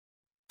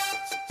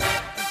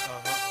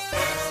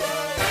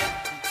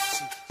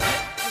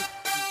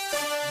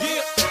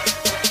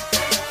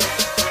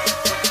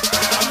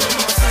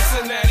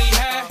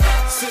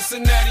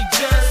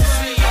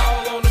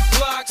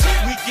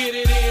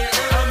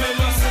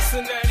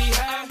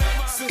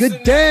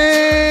Good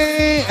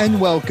day and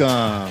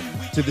welcome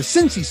to the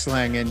Cincy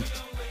Slangin'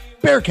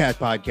 Bearcat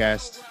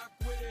Podcast.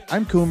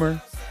 I'm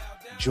Coomer,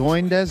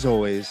 joined as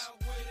always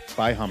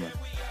by Hummer.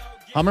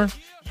 Hummer,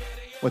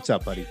 what's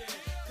up, buddy?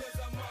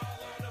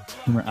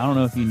 Coomer, I don't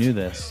know if you knew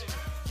this,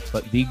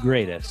 but the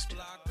greatest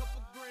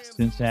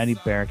Cincinnati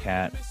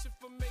Bearcat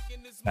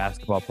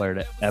basketball player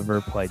to ever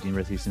play at the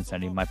University of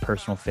Cincinnati, my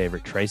personal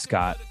favorite, Trey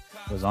Scott,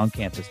 was on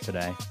campus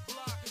today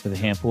with a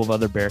handful of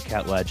other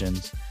Bearcat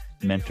legends,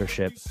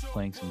 mentorship,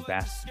 playing some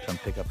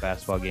pickup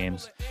basketball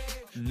games.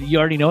 You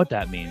already know what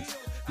that means.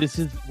 This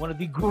is one of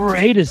the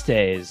greatest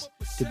days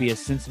to be a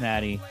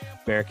Cincinnati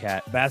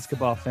Bearcat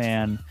basketball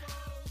fan.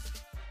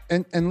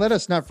 And let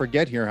us not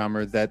forget here,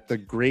 Hummer, that the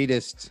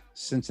greatest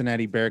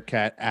Cincinnati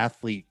Bearcat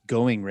athlete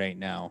going right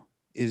now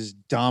is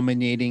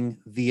dominating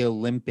the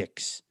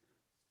Olympics.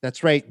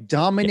 That's right,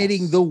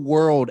 dominating the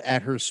world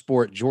at her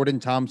sport. Jordan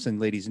Thompson,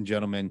 ladies and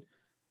gentlemen.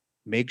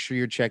 Make sure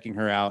you're checking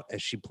her out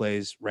as she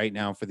plays right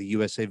now for the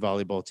USA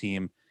volleyball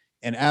team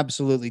and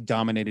absolutely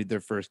dominated their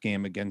first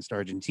game against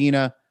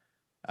Argentina.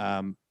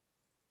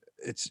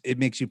 It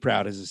makes you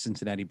proud as a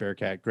Cincinnati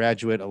Bearcat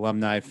graduate,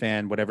 alumni,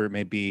 fan, whatever it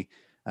may be.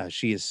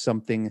 She is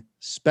something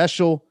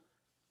special.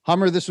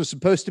 Hummer, this was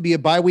supposed to be a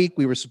bye week.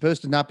 We were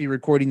supposed to not be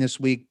recording this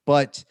week,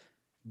 but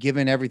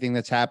given everything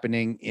that's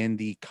happening in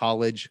the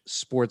college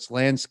sports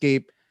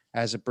landscape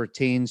as it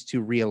pertains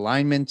to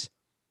realignment,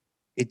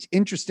 it's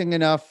interesting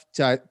enough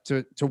to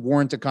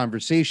warrant a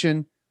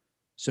conversation.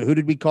 So who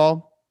did we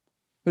call?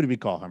 Who did we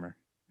call, Hummer?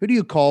 Who do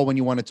you call when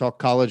you want to talk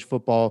college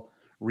football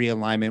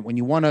realignment, when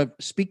you want to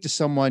speak to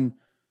someone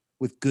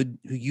who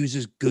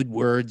uses good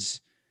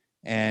words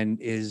and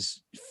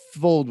is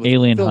filled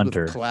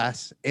with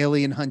class?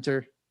 Alien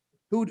Hunter.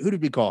 Who did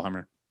we call,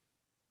 Hummer?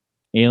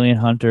 Alien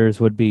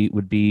Hunters would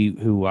be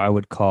who I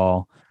would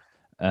call.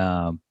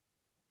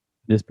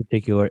 This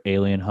particular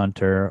Alien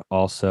Hunter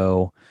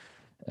also,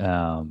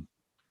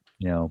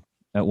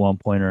 at one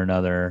point or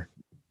another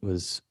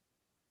was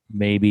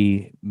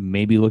maybe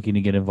looking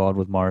to get involved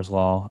with Mars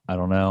Law. I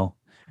don't know.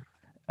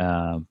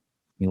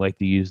 He liked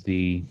to use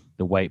the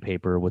white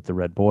paper with the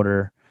red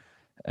border.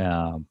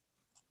 But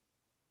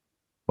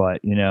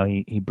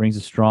he brings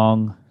a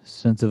strong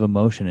sense of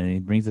emotion and he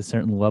brings a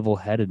certain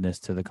level-headedness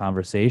to the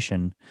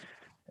conversation.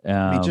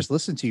 Just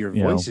listen to your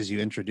voice as you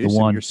introduce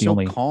him. You're so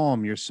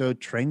calm. You're so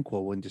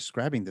tranquil when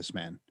describing this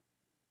man.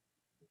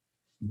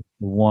 The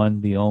one,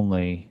 the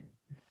only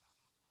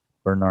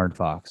Bernard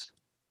Fox.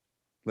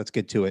 Let's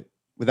get to it.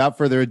 Without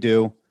further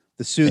ado,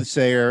 the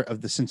soothsayer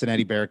of the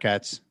Cincinnati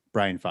Bearcats,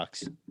 Brian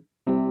Fox.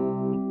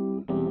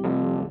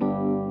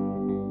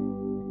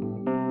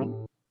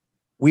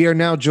 We are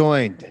now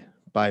joined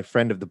by a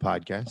friend of the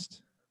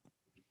podcast,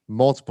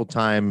 multiple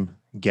time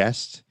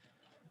guest,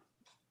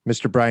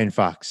 Mr. Brian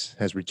Fox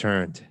has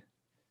returned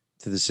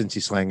to the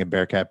Cincy Slang and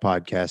Bearcat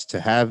podcast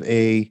to have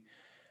a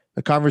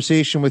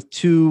conversation with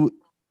two.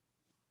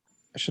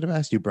 I should have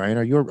asked you, Brian,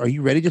 are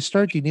you ready to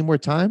start? Do you need more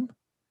time?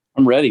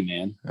 I'm ready,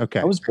 man. Okay.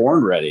 I was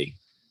born ready.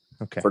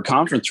 Okay. For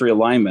conference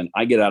realignment,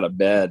 I get out of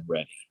bed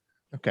ready.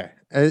 Okay.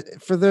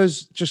 For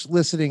those just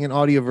listening in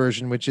audio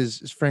version, which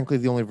is frankly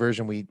the only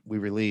version we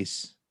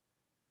release,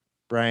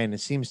 Brian,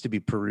 it seems to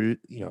be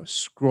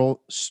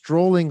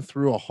strolling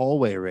through a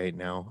hallway right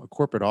now, a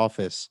corporate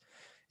office.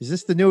 Is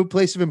this the new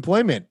place of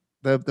employment?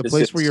 The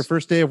place where your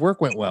first day of work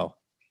went well?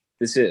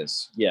 This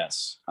is,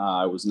 yes.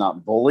 I was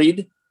not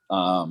bullied.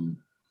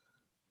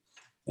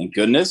 Thank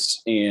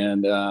goodness.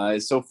 And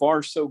so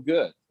far, so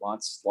good.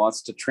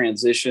 Lots to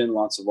transition,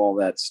 lots of all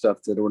that stuff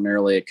that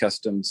ordinarily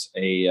accustoms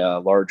a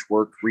large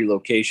work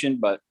relocation,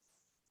 but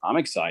I'm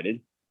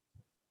excited.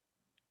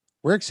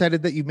 We're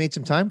excited that you made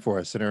some time for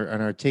us and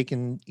are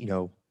taking,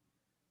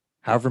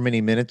 however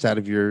many minutes out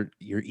of your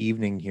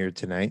evening here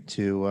tonight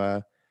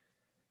to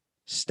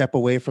step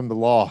away from the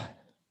law.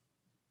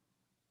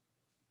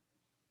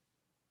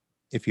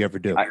 If you ever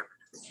do.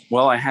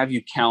 I have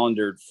you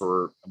calendared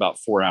for about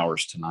 4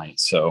 hours tonight.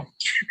 So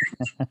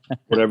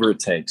whatever it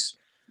takes.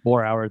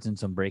 4 hours and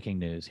some breaking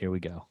news. Here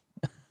we go.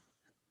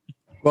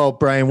 Well,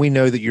 Brian, we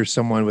know that you're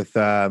someone with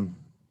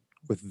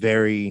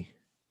very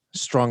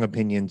strong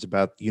opinions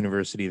about the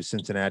University of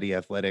Cincinnati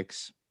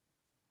athletics.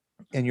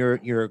 And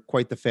you're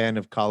quite the fan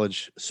of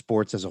college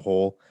sports as a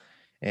whole.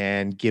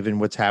 And given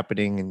what's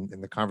happening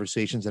and the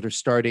conversations that are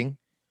starting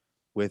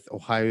with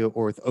Ohio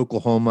or with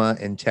Oklahoma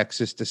and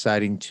Texas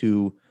deciding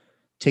to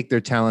take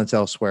their talents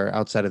elsewhere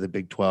outside of the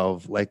Big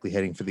 12, likely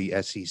heading for the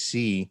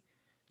SEC.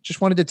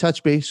 Just wanted to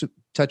touch base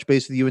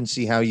with you and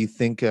see how you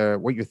think,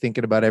 what you're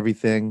thinking about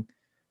everything,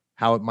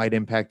 how it might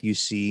impact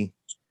UC,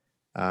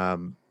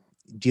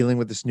 dealing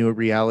with this new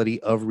reality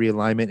of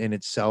realignment in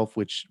itself,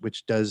 which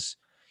does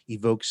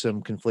evoke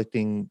some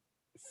conflicting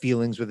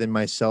feelings within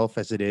myself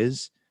as it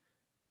is.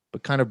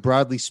 But kind of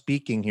broadly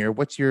speaking here,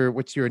 what's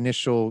your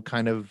initial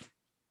kind of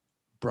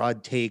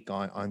broad take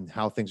on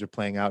how things are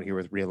playing out here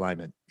with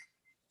realignment?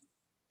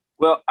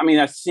 Well, I mean,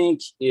 I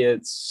think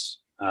it's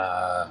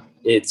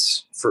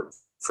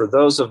for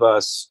those of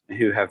us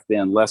who have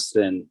been less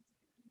than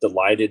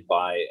delighted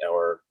by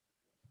our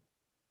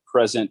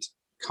present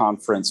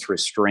conference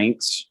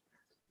restraints.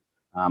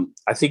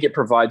 I think it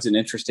provides an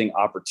interesting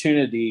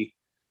opportunity,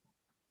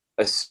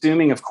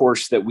 assuming, of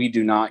course, that we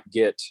do not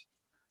get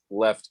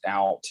left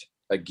out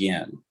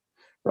again,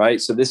 right?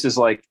 So this is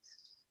like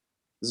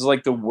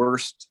the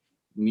worst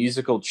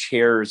musical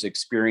chairs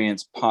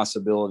experience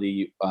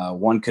possibility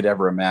one could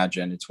ever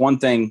imagine. It's one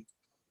thing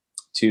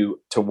to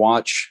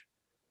watch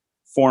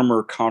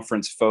former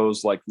conference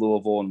foes like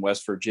Louisville and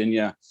West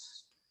Virginia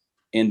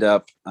end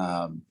up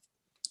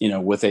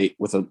with a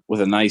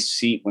nice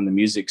seat when the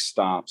music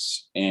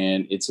stops,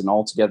 and it's an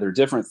altogether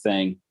different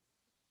thing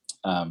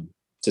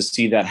to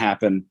see that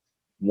happen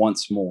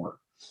once more.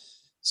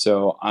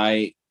 So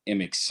I am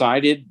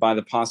excited by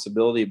the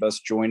possibility of us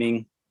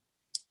joining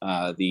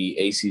the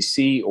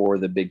ACC or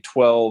the Big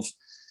 12,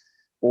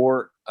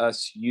 or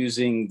us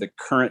using the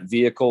current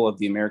vehicle of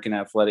the American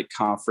Athletic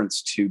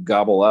Conference to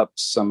gobble up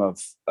some of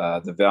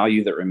the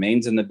value that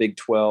remains in the Big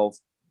 12.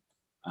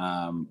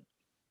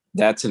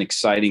 That's an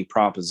exciting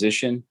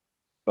proposition,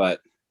 but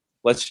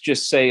let's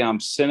just say I'm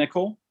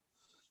cynical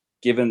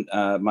given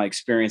my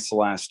experience the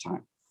last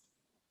time.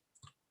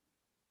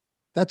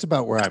 That's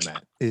about where I'm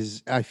at.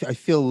 I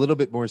feel a little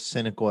bit more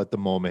cynical at the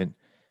moment,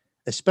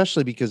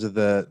 especially because of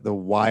the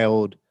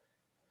wild,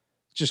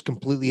 just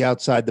completely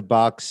outside the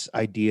box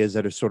ideas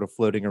that are sort of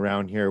floating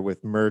around here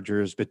with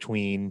mergers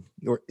and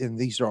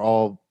these are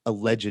all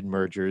alleged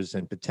mergers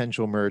and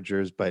potential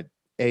mergers, but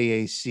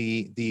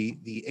AAC, the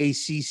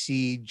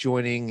ACC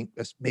joining,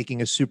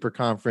 making a super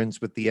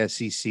conference with the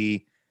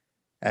SEC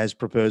as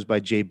proposed by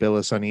Jay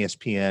Billis on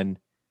ESPN,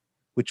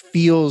 which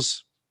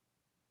feels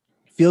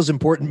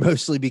important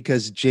mostly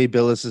because Jay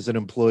Billis is an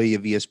employee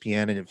of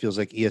ESPN, and it feels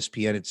like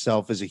ESPN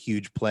itself is a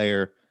huge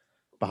player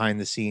behind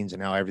the scenes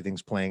and how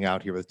everything's playing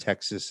out here with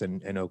Texas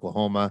and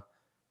Oklahoma,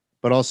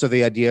 but also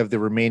the idea of the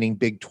remaining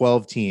Big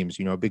 12 teams,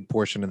 a big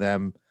portion of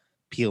them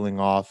peeling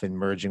off and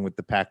merging with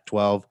the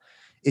Pac-12.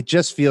 It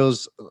just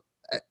feels,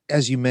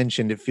 as you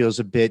mentioned, it feels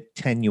a bit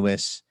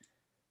tenuous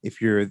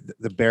if you're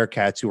the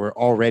Bearcats, who are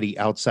already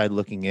outside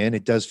looking in.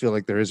 It does feel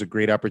like there is a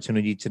great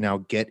opportunity to now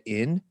get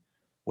in,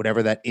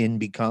 whatever that in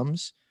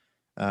becomes.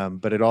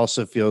 But it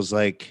also feels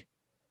like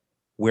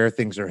where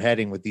things are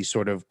heading with these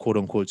sort of quote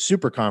unquote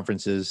super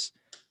conferences,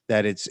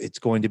 that it's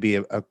going to be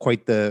a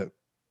quite the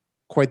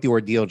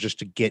ordeal just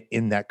to get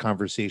in that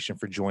conversation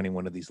for joining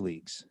one of these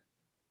leagues.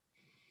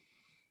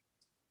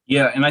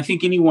 Yeah, and I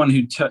think anyone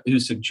who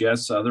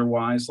suggests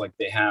otherwise, like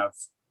they have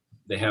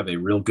a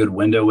real good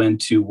window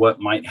into what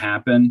might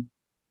happen,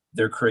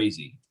 they're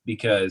crazy,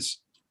 because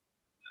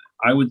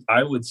I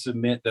would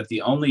submit that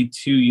the only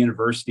two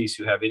universities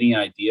who have any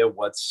idea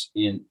what's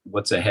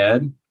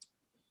ahead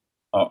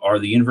are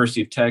the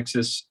University of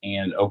Texas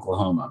and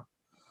Oklahoma.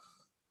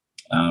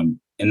 And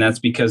that's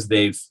because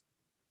they've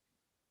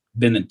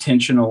been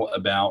intentional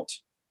about,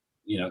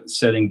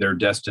 setting their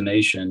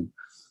destination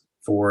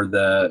for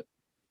the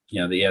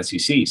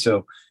SEC.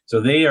 So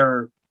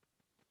they're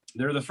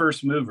the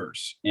first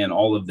movers in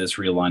all of this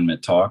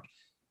realignment talk.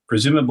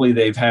 Presumably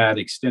they've had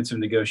extensive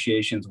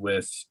negotiations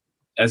with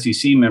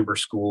SEC member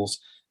schools.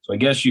 So I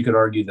guess you could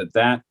argue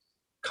that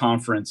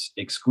conference,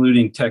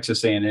 excluding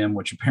Texas A&M,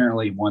 which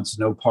apparently wants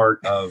no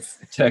part of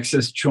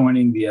Texas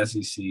joining the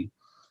SEC,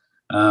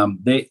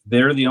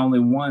 they're the only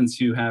ones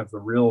who have a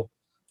real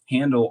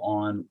handle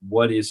on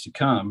what is to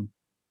come.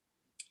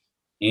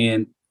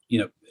 And,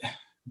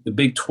 the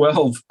Big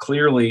 12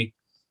 clearly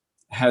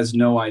has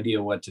no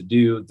idea what to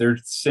do. They're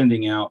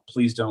sending out,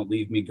 "Please don't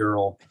leave me,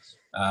 girl,"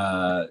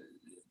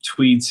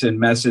 tweets and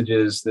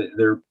messages. That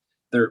they're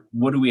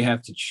what do we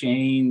have to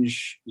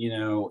change?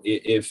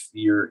 If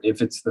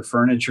it's the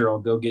furniture, I'll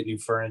go get new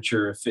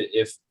furniture.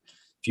 If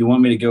you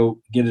want me to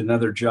go get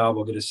another job,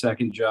 I'll get a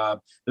second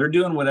job. They're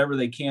doing whatever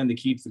they can to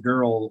keep the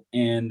girl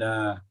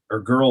or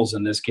girls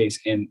in this case,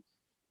 and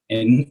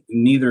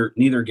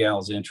neither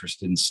gal's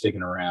interested in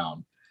sticking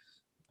around.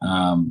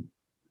 And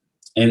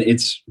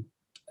it's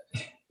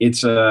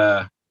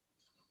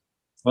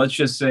let's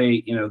just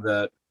say,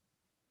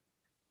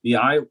 the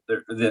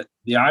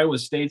Iowa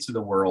States of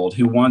the world,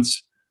 who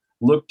once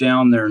looked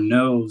down their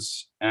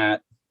nose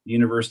at the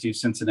University of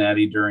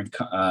Cincinnati during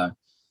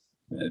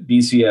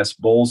BCS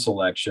bowl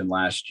selection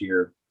last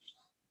year,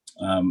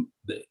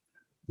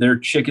 their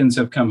chickens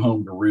have come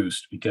home to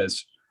roost,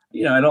 because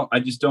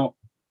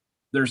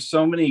there's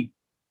so many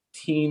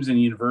teams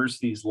and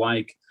universities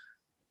like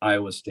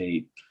Iowa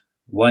State,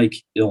 like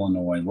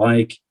Illinois,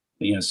 like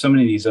so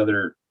many of these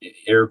other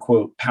air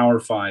quote Power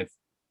 5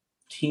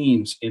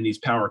 teams in these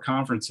power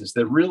conferences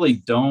that really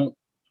don't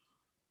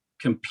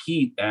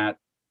compete at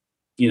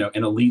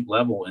an elite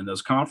level in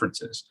those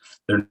conferences.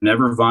 They're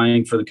never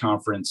vying for the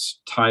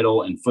conference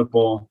title in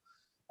football,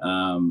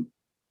 and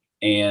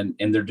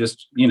they're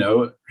just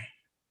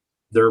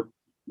they're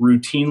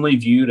routinely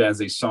viewed as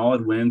a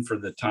solid win for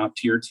the top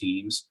tier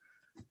teams,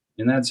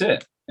 and that's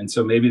it. And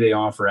so maybe they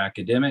offer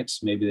academics,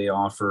 maybe they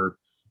offer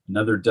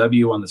another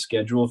W on the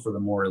schedule for the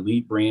more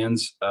elite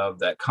brands of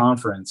that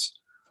conference.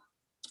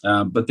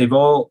 But they've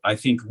all, I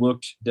think,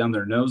 looked down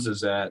their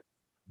noses at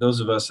those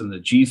of us in the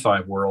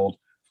G5 world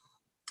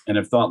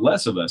have thought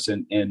less of us.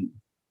 And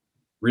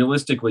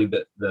realistically,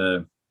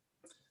 the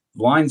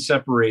line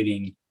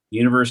separating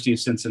University of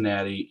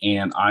Cincinnati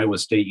and Iowa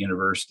State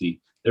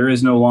University, there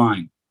is no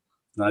line,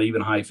 not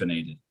even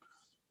hyphenated.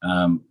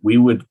 We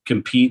would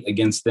compete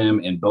against them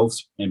in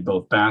both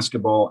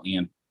basketball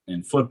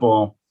and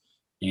football,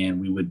 and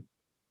we would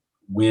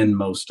win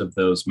most of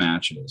those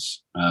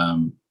matches.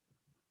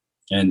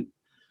 And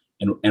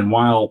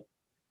while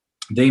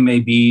they may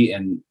be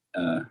an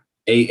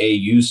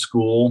AAU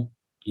school,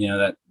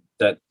 that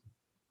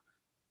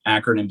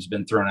acronym's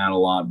been thrown out a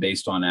lot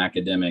based on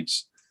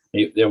academics.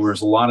 There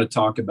was a lot of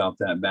talk about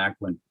that back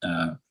when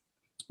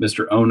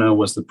Mr. Ono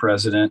was the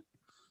president.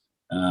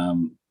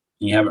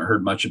 You haven't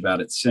heard much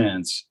about it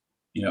since.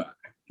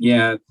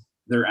 Yeah,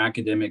 their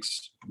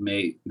academics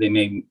may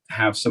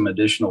have some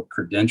additional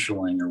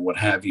credentialing or what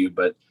have you,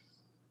 but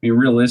I mean,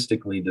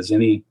 realistically, does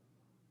any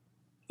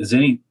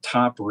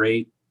top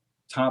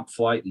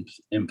flight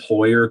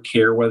employer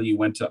care whether you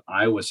went to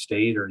Iowa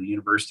State or the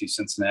University of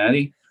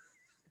Cincinnati?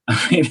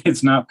 I mean,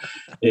 it's not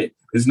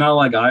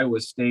like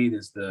Iowa State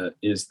is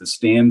the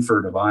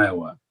Stanford of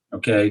Iowa.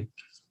 Okay.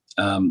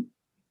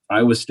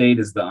 Iowa State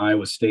is the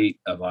Iowa State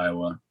of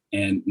Iowa,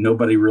 and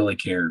nobody really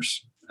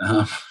cares.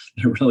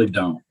 They really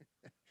don't.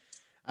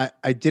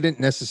 I didn't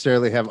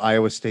necessarily have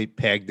Iowa State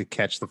pegged to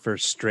catch the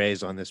first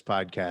strays on this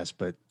podcast,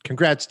 but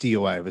congrats to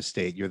you, Iowa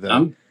State.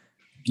 I'm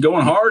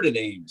going hard at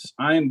Ames.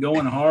 I am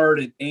going hard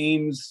at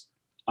Ames,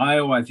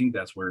 Iowa. I think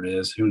that's where it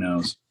is. Who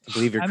knows? I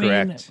believe you're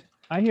correct.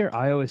 I hear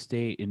Iowa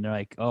State and they're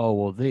like, oh,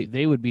 well,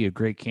 they would be a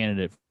great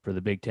candidate for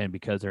the Big Ten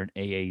because they're an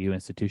AAU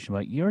institution.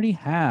 But you already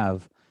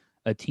have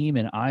a team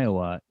in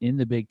Iowa in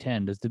the Big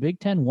Ten. Does the Big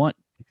Ten want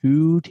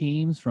two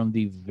teams from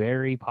the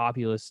very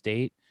populous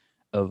state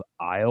of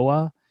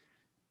Iowa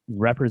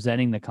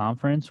representing the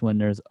conference when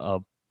there's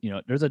a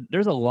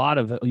lot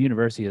of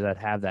universities that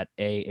have that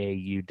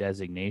AAU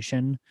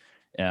designation?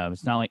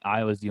 It's not like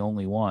Iowa's the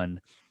only one.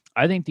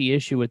 I think the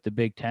issue with the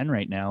Big Ten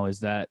right now is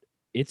that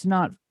it's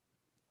not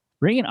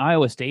bringing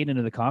Iowa State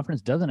into the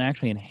conference doesn't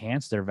actually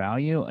enhance their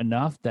value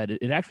enough that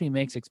it actually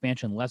makes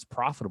expansion less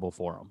profitable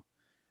for them.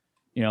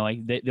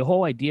 Like the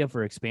whole idea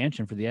for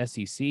expansion for the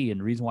SEC and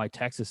the reason why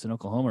Texas and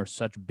Oklahoma are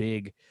such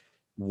big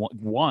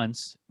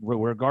once,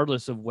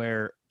 regardless of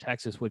where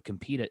Texas would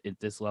compete at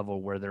this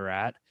level where they're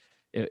at,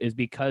 is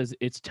because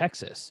it's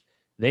Texas.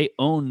 They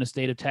own the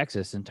state of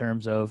Texas in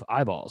terms of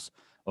eyeballs.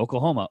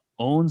 Oklahoma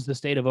owns the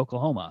state of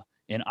Oklahoma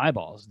in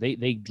eyeballs.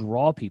 They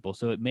draw people.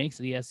 So it makes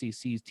the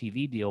SEC's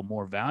TV deal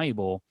more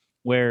valuable,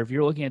 where if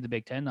you're looking at the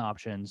Big Ten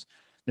options,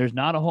 there's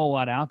not a whole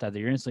lot out there that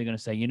you're instantly going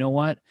to say, you know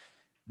what,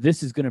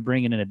 this is going to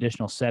bring in an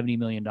additional $70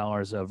 million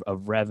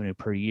of revenue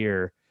per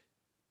year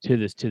to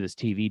this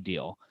TV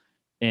deal.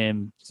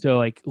 And so,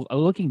 like,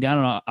 looking down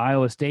on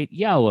Iowa State,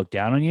 yeah, I'll look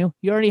down on you.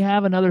 You already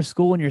have another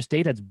school in your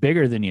state that's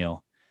bigger than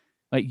you.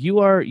 Like, you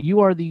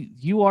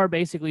are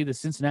basically the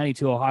Cincinnati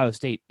to Ohio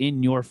State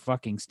in your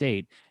fucking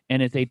state,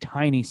 and it's a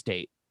tiny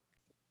state.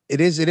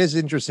 It is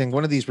interesting.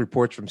 One of these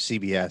reports from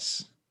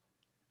CBS,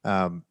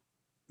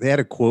 they had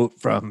a quote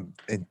from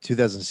in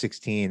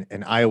 2016,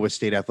 an Iowa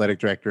State athletic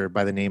director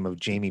by the name of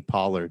Jamie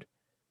Pollard,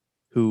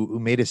 who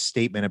made a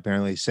statement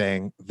apparently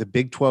saying the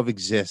Big 12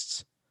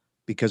 exists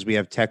because we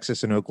have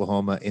Texas and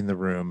Oklahoma in the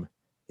room.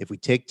 If we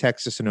take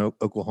Texas and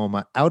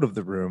Oklahoma out of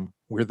the room,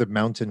 we're the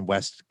Mountain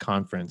West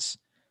Conference.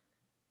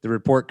 The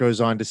report goes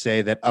on to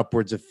say that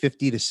upwards of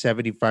 50 to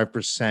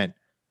 75%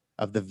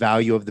 of the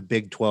value of the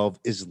Big 12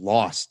 is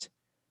lost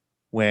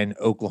when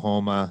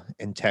Oklahoma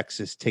and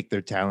Texas take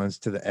their talents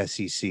to the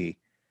SEC.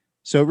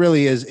 So it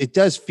really is. It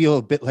does feel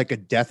a bit like a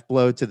death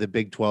blow to the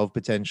Big 12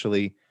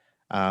 potentially.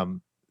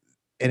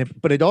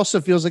 But it also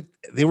feels like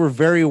they were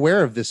very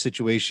aware of this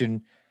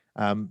situation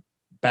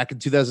back in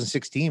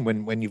 2016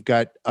 when you've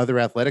got other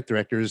athletic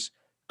directors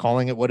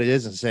calling it what it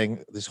is and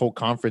saying this whole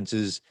conference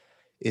is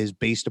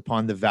based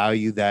upon the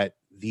value that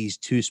these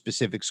two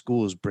specific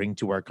schools bring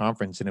to our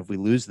conference. And if we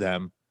lose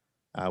them,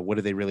 what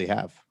do they really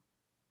have?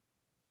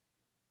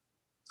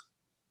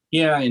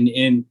 Yeah.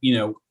 And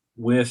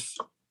with,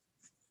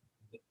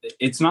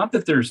 it's not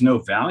that there's no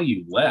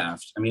value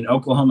left. I mean,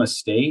 Oklahoma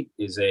State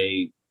is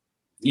a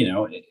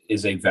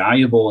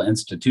valuable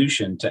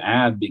institution to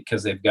add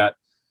because they've got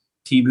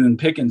T. Boone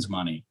Pickens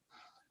money.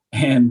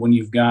 And when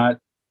you've got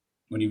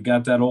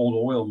that old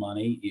oil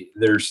money,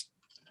 there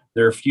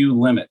are a few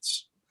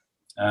limits.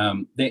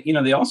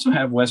 They also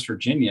have West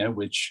Virginia,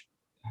 which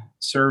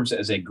serves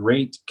as a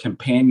great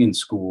companion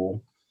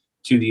school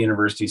to the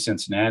University of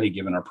Cincinnati,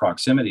 given our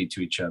proximity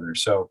to each other.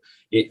 So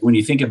when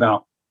you think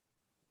about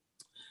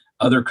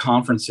other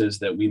conferences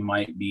that we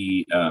might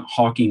be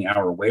hawking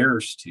our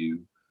wares to,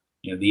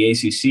 the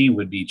ACC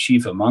would be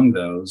chief among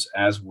those,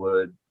 as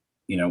would,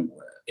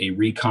 a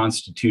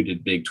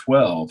reconstituted Big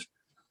 12.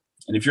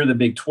 And if you're the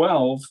Big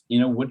 12,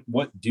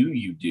 what do?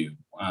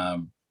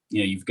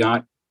 You've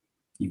got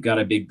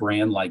a big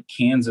brand like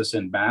Kansas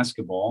in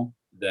basketball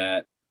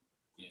that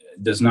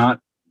does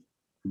not,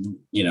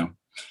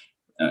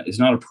 is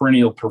not a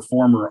perennial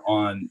performer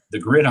on the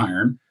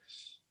gridiron.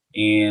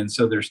 And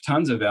so there's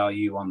tons of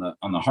value on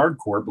the hard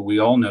court, but we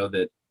all know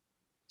that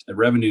the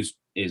revenues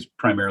is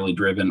primarily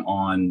driven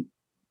on,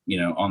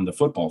 on the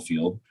football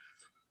field.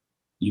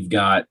 You've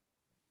got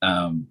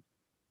Oklahoma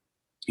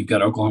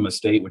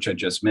State, which I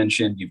just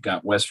mentioned. You've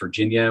got West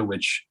Virginia,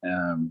 which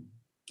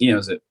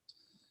is a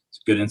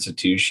good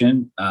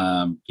institution.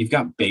 You've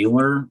got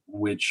Baylor,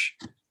 which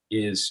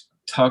is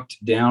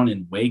tucked down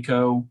in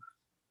Waco,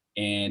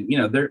 and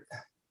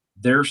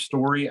their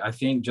story, I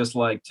think, just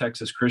like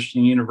Texas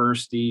Christian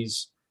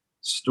University's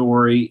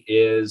story,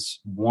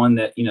 is one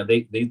that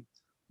they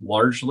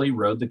largely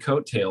rode the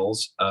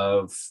coattails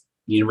of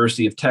the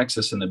University of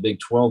Texas and the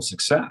Big 12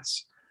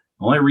 success.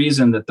 The only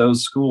reason that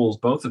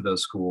both of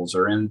those schools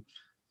are in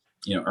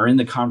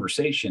the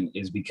conversation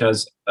is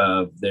because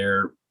of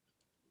the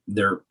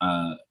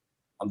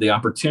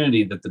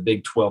opportunity that the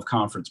Big 12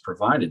 conference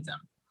provided them.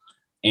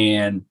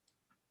 And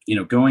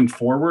going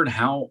forward,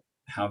 how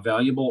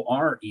valuable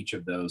are each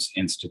of those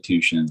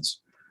institutions?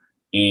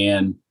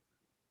 And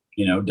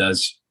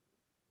does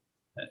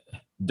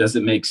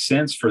it make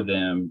sense for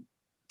them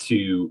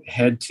to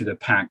head to the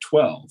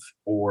Pac-12,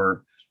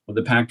 or will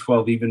the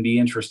Pac-12 even be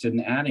interested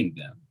in adding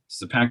them? Does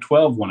the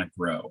Pac-12 want to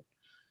grow?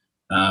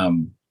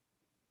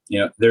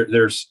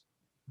 There's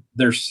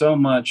so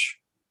much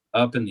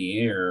up in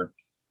the air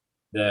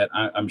that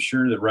I'm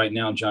sure that right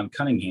now John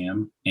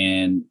Cunningham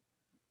and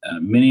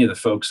many of the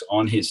folks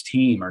on his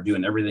team are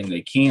doing everything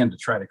they can to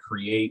try to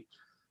create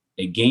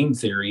a game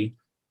theory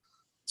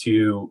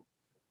to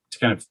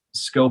kind of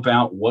scope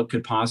out what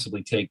could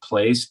possibly take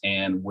place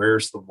and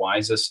where's the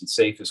wisest and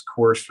safest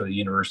course for the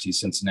University of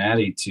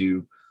Cincinnati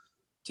to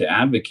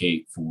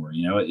advocate for.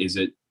 Is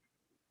it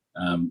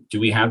do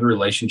we have the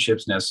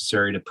relationships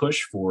necessary to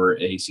push for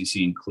ACC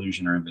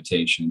inclusion or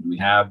invitation? Do we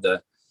have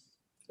the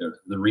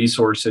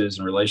resources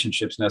and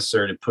relationships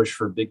necessary to push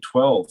for Big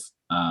 12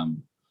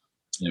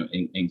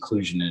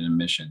 inclusion and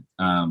admission?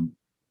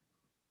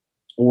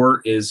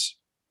 Or has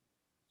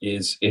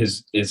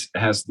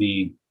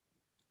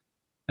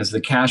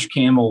the cash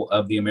camel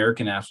of the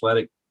American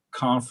Athletic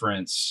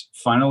Conference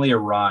finally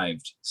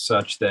arrived,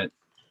 such that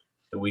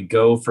we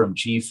go from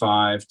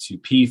G5 to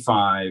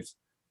P5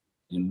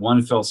 in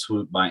one fell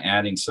swoop by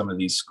adding some of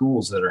these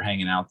schools that are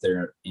hanging out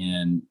there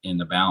in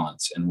the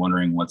balance and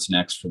wondering what's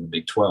next for the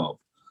Big 12?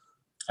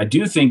 I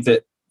do think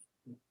that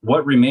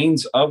what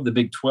remains of the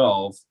Big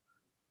 12,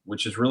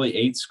 which is really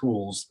 8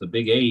 schools, the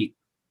Big 8,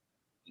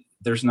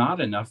 there's not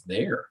enough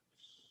there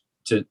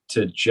to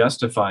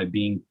justify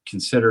being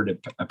considered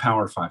a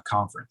Power 5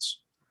 conference.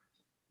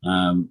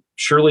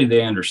 Surely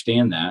they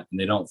understand that, and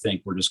they don't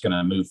think we're just going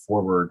to move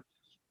forward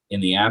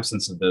in the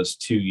absence of those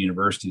 2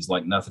 universities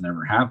like nothing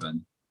ever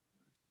happened.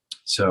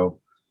 So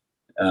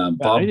Bob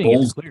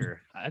Bowles,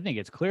 I think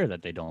it's clear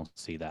that they don't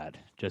see that,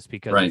 just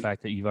because right. of the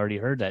fact that you've already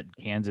heard that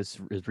Kansas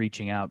is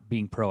reaching out,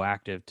 being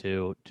proactive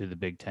to the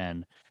Big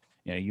Ten.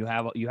 You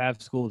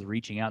have schools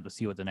reaching out to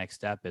see what the next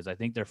step is. I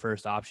think their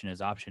first option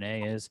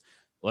A is,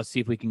 let's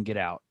see if we can get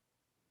out.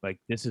 Like,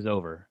 this is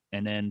over.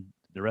 And then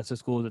the rest of the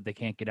schools that they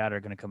can't get out are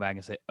going to come back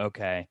and say,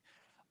 okay,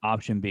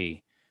 option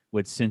B,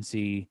 with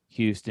Cincy,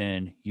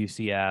 Houston,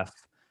 UCF,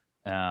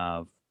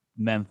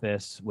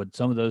 Memphis, would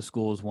some of those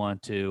schools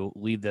want to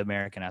leave the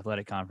American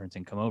Athletic Conference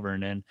and come over?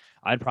 And then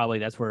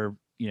that's where,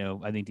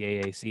 I think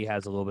the AAC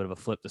has a little bit of a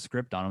flip the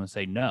script on them and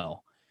say,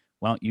 no,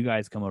 why don't you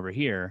guys come over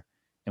here,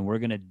 and we're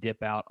going to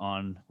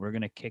we're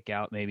going to kick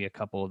out maybe a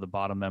couple of the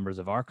bottom members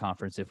of our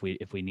conference if we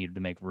needed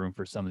to make room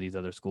for some of these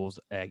other schools,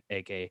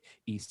 aka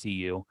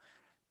ECU,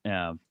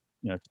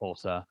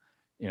 Tulsa,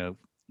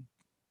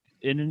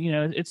 and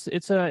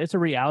it's a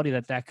reality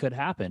that could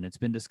happen. It's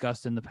been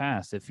discussed in the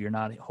past. If you're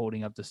not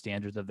holding up the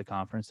standards of the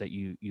conference, that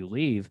you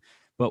leave.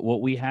 But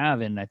what we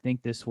have, and I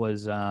think this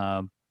was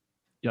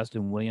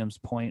Justin Williams'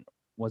 point.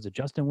 Was it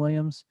Justin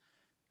Williams?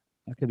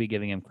 I could be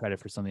giving him credit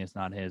for something that's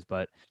not his,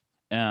 but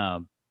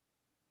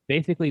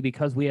basically,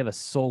 because we have a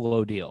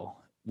solo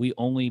deal, we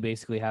only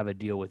basically have a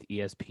deal with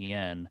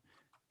ESPN.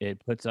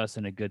 It puts us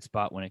in a good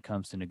spot when it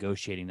comes to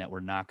negotiating, that we're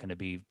not going to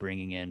be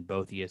bringing in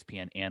both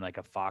ESPN and like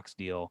a Fox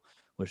deal,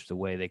 which is the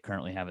way they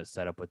currently have it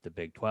set up with the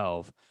Big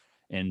 12.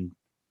 And,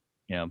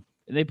 I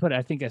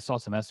think I saw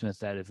some estimates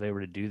that if they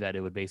were to do that,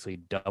 it would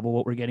basically double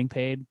what we're getting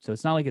paid. So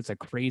it's not like it's a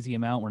crazy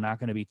amount. We're not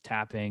going to be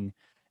tapping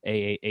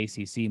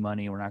ACC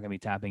money. We're not going to be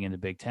tapping into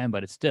Big 10,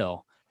 but it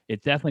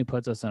definitely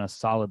puts us on a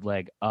solid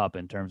leg up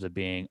in terms of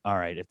being, all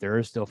right, if there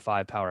are still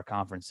 5 power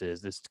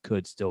conferences, this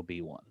could still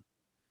be one.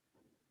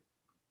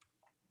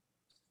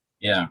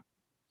 Yeah.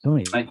 So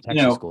many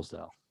Texas schools,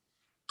 though.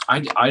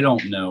 I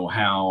don't know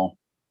how.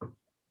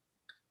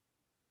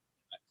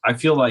 I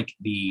feel like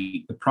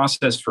the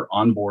process for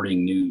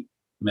onboarding new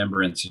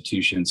member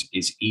institutions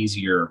is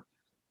easier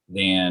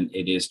than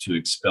it is to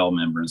expel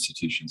member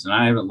institutions. And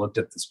I haven't looked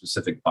at the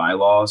specific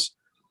bylaws,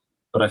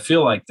 but I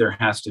feel like there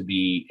has to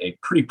be a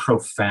pretty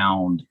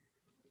profound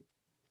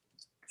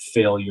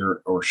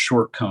failure or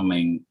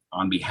shortcoming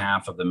on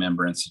behalf of the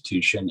member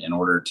institution in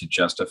order to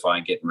justify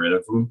getting rid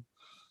of them.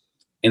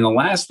 And the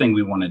last thing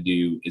we want to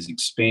do is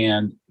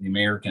expand the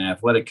American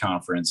Athletic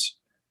Conference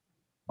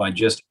by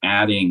just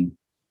adding,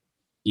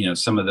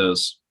 some of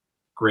those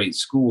great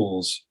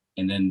schools,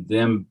 and then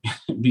them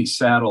be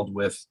saddled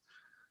with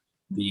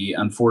the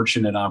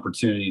unfortunate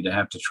opportunity to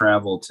have to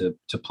travel to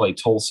play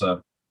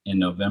Tulsa in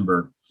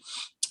November,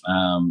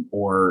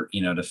 or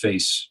to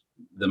face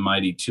the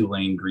mighty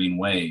Tulane Green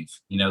Wave.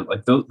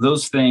 Like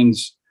those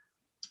things.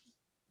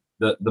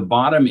 The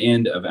bottom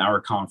end of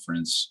our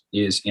conference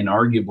is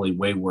inarguably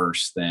way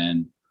worse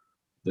than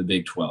the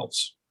Big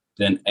 12s,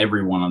 than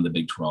everyone on the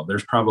Big 12.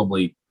 There's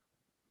probably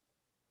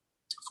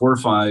 4 or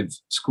 5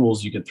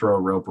 schools you could throw a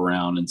rope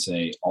around and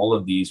say, all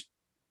of these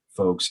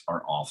folks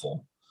are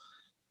awful.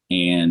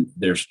 And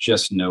there's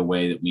just no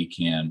way that we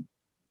can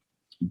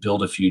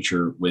build a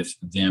future with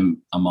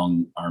them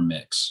among our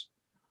mix.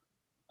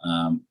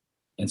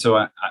 And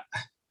so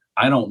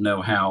I don't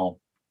know how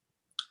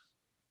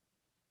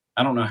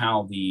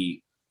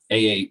the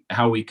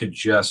how we could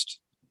just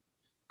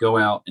go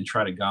out and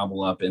try to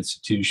gobble up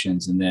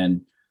institutions and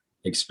then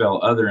expel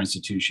other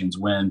institutions,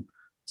 when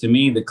to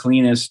me the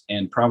cleanest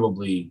and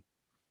probably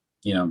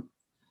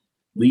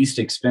least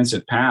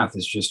expensive path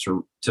is just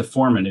to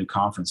form a new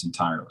conference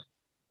entirely.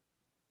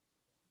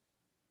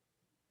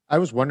 I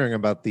was wondering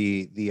about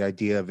the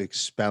idea of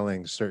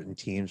expelling certain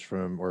teams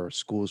or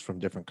schools from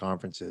different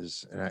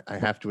conferences, and I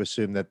have to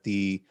assume that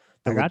the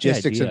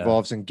logistics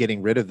involved in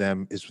getting rid of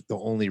them is the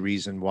only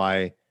reason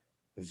why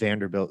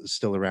Vanderbilt is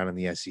still around in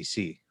the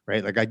SEC,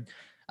 right? Like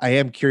I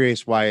am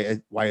curious why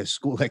a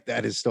school like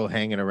that is still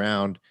hanging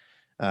around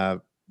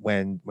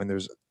when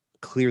there's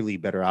clearly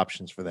better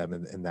options for them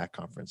in that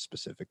conference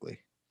specifically.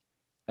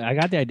 I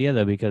got the idea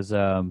though because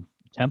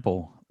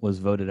Temple was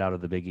voted out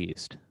of the Big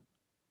East.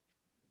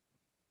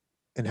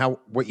 And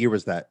what year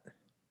was that?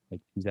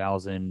 Like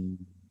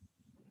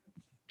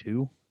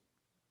 2002.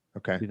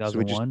 Okay.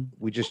 2001. So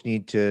we just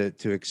need to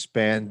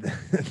expand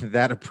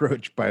that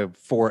approach by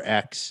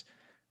 4x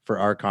for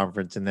our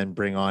conference, and then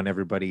bring on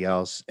everybody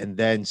else, and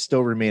then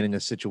still remain in a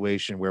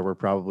situation where we're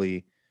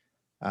probably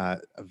a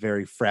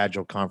very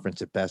fragile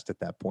conference at best at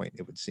that point,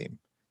 it would seem.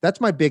 That's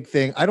my big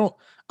thing.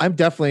 I'm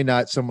definitely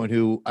not someone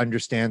who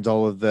understands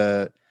all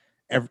the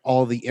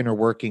inner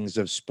workings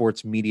of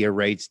sports media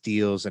rights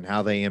deals and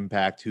how they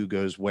impact who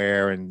goes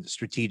where and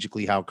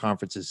strategically how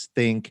conferences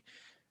think.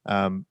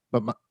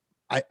 But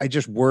I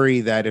just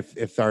worry that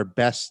if our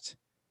best,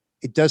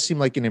 it does seem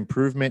like an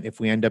improvement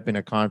if we end up in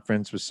a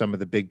conference with some of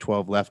the Big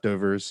 12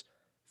 leftovers.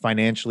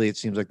 Financially, it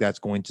seems like that's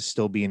going to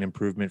still be an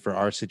improvement for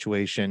our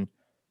situation,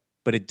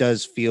 but it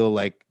does feel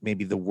like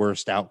maybe the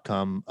worst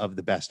outcome of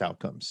the best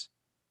outcomes,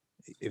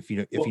 if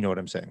you know what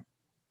I'm saying.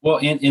 Well,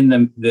 in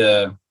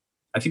the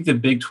I think the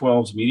Big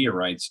 12's media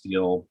rights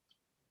deal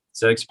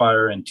does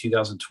expire in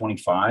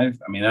 2025.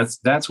 I mean,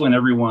 that's when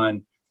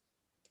everyone,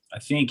 I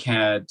think,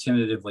 had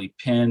tentatively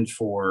pinned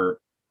for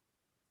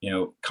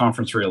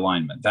conference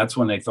realignment. That's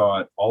when they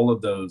thought all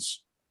of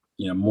those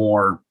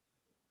more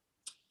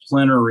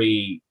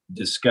plenary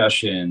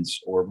discussions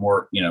or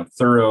more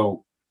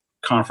thorough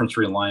conference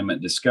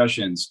realignment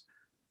discussions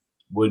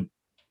would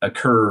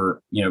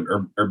occur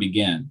or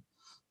begin.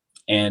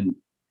 And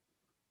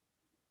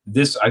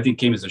this, I think,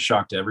 came as a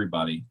shock to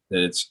everybody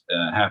that it's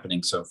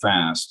happening so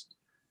fast.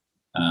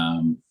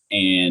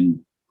 And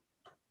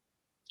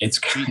it's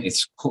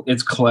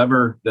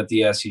clever that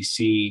the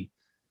SEC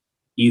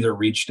either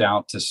reached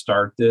out to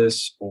start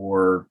this,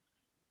 or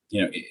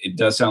it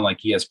does sound like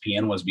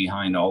ESPN was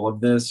behind all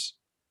of this,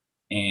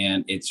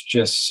 and it's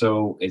just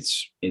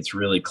it's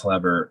really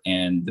clever.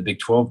 And the Big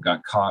 12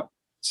 got caught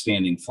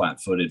standing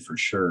flat-footed for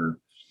sure.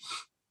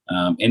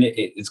 And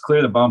it's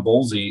clear that Bob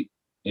Bowlesy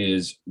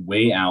is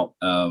way out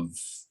of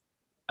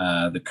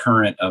the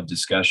current of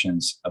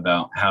discussions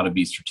about how to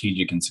be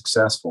strategic and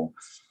successful.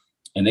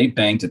 And they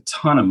banked a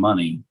ton of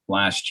money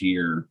last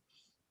year.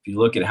 If you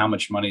look at how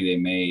much money they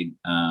made,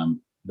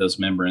 those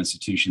member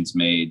institutions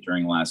made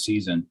during last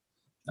season,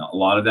 a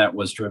lot of that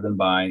was driven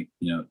by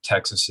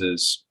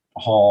Texas's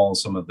Hall,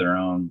 some of their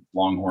own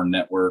Longhorn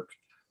network.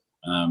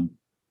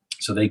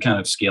 So they kind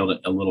of scaled it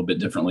a little bit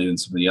differently than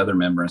some of the other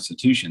member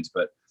institutions.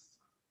 But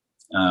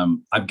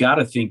I've got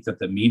to think that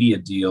the media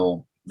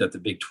deal that the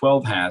Big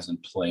 12 has in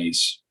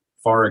place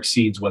far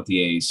exceeds what the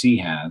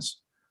AAC has.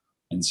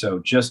 And so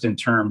just in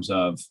terms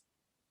of,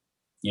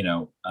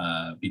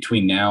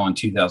 between now and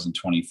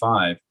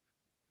 2025,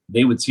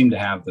 they would seem to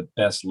have the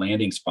best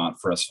landing spot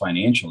for us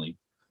financially.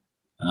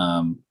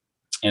 And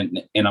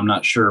I'm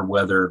not sure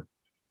whether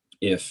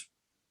if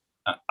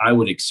I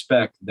would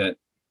expect that.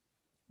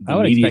 I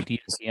would expect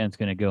ESPN is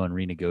going to go and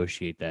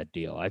renegotiate that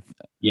deal.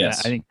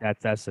 Yes. I think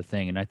that's the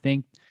thing. And I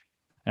think,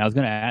 and I was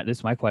going to add, this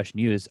is my question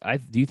to you is,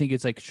 do you think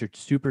it's like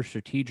super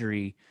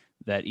strategery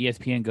that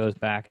ESPN goes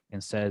back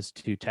and says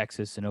to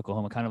Texas and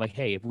Oklahoma, kind of like,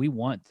 hey, if we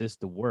want this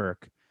to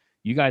work,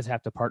 you guys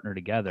have to partner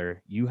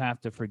together. You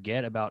have to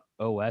forget about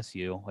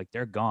OSU. Like,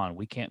 they're gone.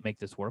 We can't make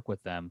this work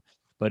with them.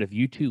 But if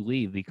you two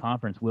leave, the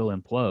conference will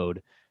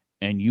implode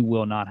and you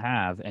will not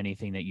have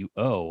anything that you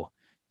owe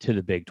to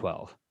the Big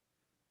 12.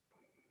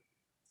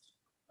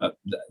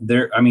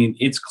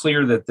 It's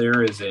clear that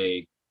there is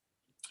a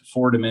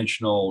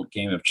four-dimensional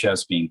game of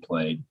chess being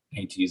played. I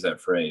hate to use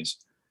that phrase.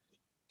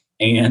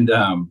 And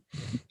Bob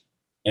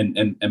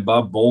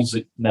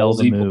Bowlesby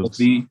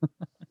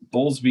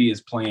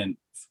is playing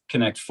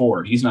Connect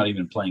Four. He's not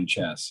even playing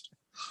chess.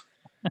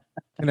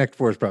 Connect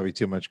Four is probably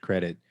too much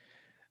credit.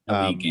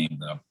 Elite game,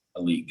 though.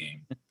 Elite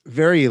game.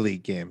 Very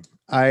elite game.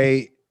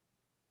 I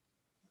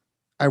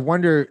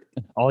wonder.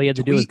 All he had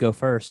to do was go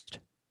first.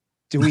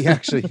 Do we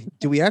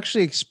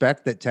actually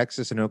expect that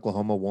Texas and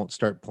Oklahoma won't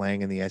start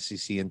playing in the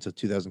SEC until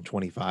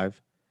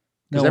 2025?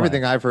 Because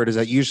everything I've heard is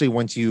that usually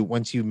once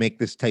you make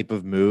this type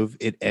of move,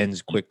 it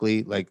ends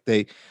quickly. Like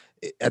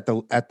at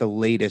the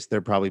latest,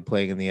 they're probably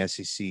playing in the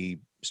SEC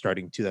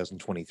starting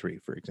 2023,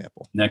 for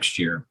example. Next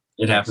year,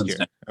 it happens.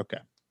 Okay.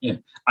 Yeah,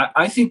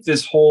 I think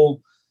this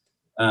whole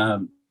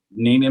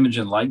name, image,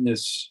 and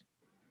likeness,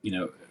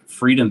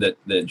 freedom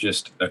that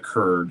just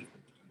occurred,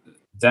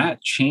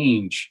 that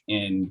change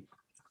in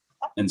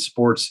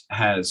sports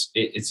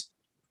it's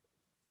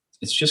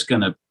just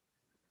going to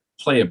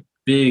play a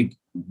big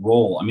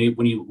role. I mean,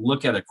 when you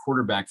look at a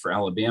quarterback for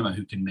Alabama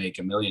who can make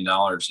 $1 million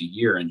a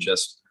year, and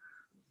just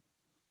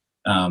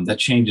that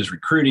changes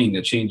recruiting,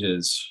 that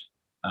changes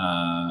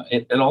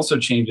it also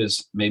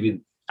changes maybe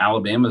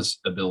Alabama's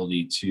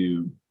ability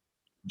to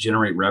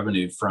generate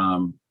revenue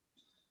from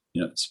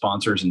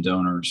sponsors and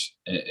donors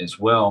as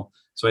well.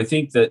 So I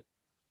think that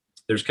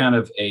there's kind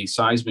of a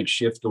seismic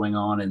shift going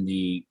on in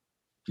the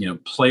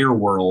player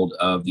world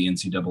of the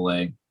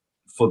NCAA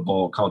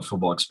college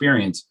football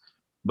experience.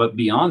 But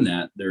beyond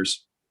that,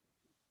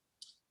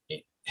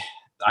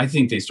 I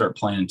think they start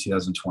playing in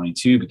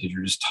 2022, because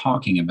you're just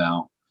talking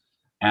about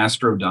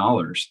astro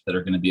dollars that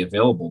are going to be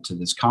available to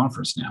this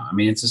conference now. I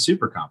mean, it's a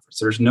super conference.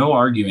 There's no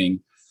arguing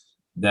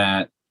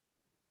that,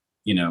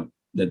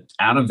 that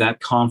out of that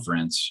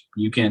conference,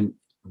 you can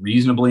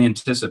reasonably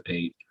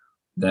anticipate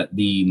that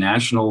the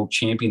national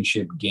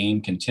championship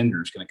game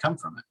contender is going to come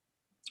from it.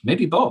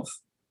 Maybe both,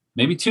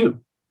 maybe two.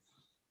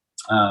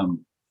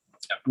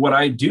 What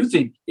I do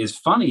think is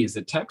funny is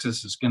that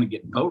Texas is going to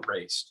get boat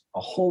raced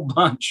a whole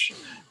bunch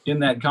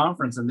in that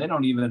conference, and they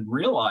don't even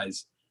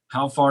realize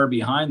how far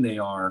behind they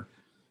are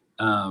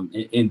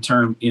in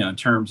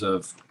terms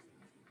of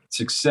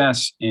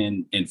success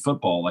in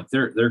football. Like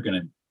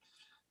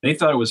they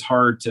thought it was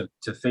hard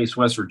to face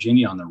West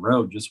Virginia on the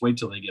road. Just wait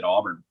till they get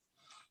Auburn.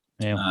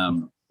 Yeah.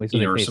 Wait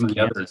till they face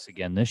Kansas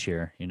again this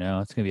year. It's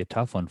going to be a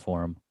tough one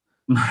for them.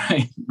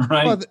 Right.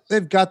 Well,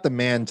 they've got the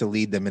man to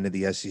lead them into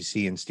the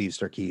SEC in Steve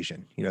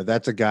Sarkisian.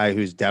 That's a guy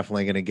who's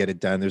definitely going to get it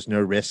done. There's no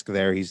risk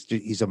there.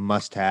 He's a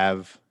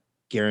must-have,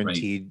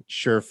 guaranteed,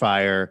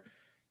 surefire.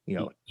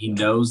 He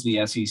knows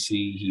the SEC.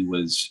 He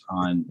was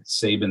on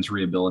Saban's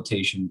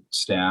rehabilitation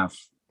staff.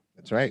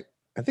 That's right.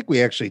 I think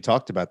we actually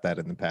talked about that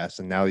in the past,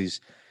 and now he's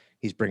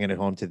bringing it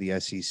home to the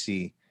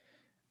SEC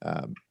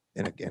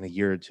in a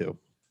year or two.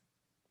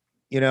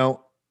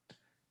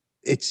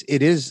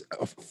 It is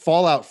a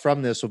fallout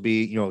from this will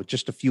be,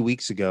 just a few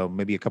weeks ago,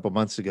 maybe a couple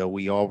months ago,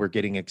 we all were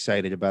getting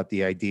excited about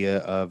the idea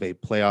of a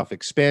playoff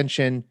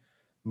expansion,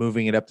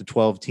 moving it up to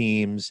 12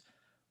 teams,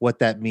 what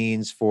that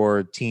means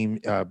for team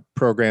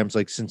programs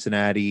like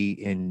Cincinnati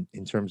in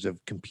terms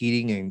of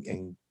competing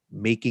and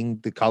making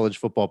the college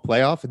football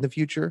playoff in the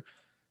future,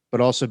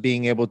 but also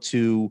being able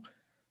to,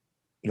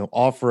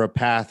 offer a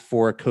path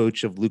for a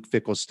coach of Luke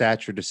Fickell's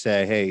stature to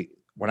say, hey,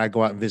 when I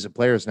go out and visit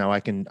players now, I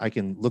can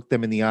look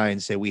them in the eye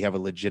and say, we have a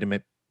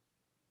legitimate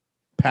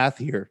path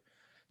here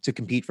to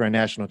compete for a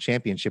national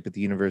championship at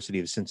the University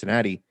of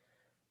Cincinnati.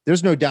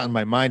 There's no doubt in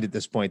my mind at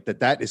this point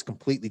that is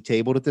completely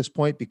tabled at this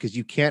point, because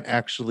you can't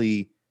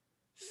actually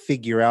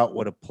figure out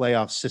what a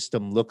playoff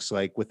system looks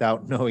like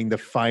without knowing the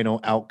final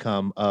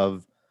outcome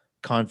of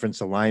conference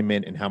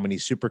alignment and how many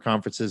super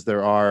conferences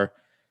there are.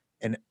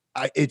 And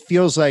it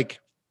feels like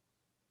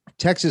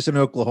Texas and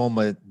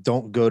Oklahoma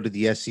don't go to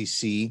the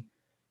SEC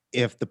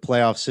if the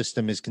playoff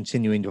system is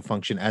continuing to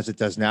function as it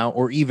does now,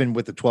 or even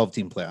with the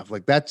 12-team playoff.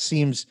 Like, that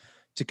seems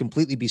to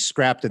completely be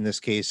scrapped in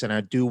this case, and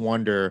I do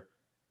wonder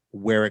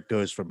where it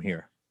goes from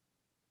here.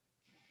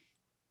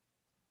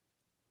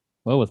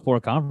 Well, with 4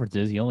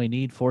 conferences, you only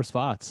need 4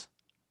 spots.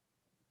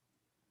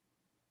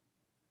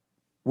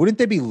 Wouldn't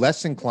they be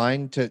less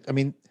inclined to,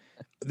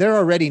 they're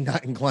already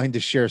not inclined to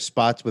share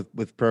spots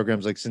with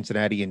programs like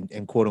Cincinnati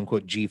and quote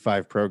unquote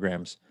G5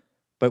 programs.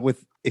 But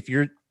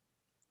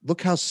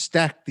look how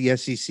stacked the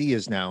SEC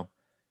is now.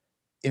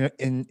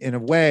 In a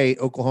way,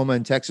 Oklahoma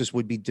and Texas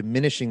would be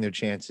diminishing their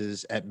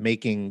chances at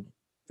making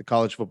the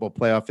college football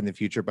playoff in the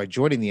future by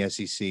joining the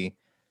SEC.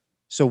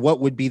 So what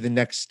would be the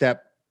next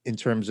step in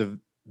terms of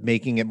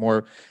making it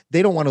more?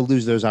 They don't want to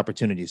lose those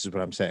opportunities, is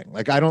what I'm saying.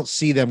 Like, I don't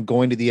see them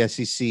going to the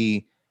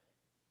SEC,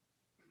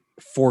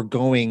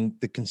 foregoing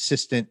the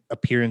consistent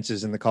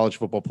appearances in the college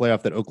football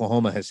playoff that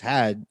Oklahoma has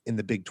had in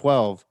the Big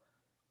 12.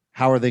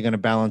 How are they going to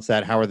balance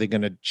that? How are they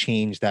going to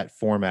change that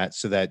format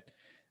so that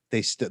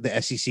the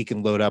SEC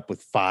can load up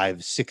with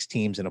 5-6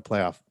 teams in a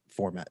playoff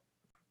format?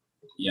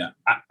 Yeah,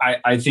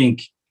 I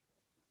think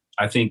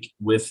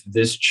with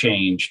this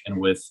change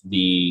and with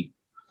the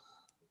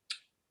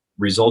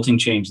resulting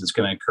change that's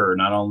going to occur,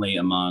 not only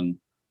among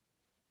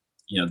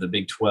the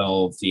Big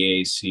 12, the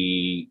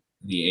AAC,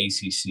 the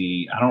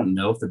ACC. I don't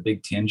know if the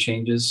Big 10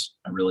 changes.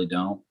 I really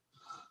don't.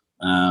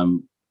 I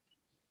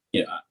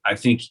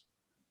think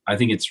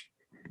it's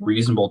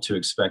reasonable to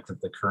expect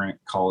that the current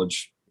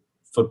college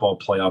football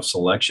playoff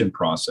selection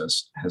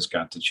process has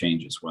got to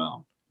change as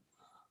well.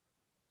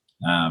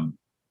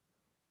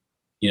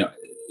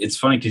 It's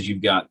funny because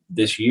you've got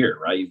this year,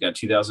 right? You've got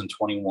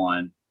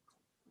 2021.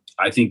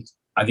 I think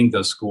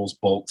those schools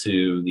bolt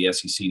to the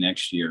SEC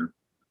next year.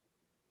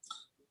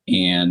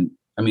 And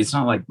I mean, it's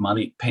not like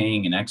money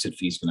paying an exit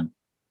fee is going to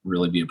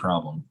really be a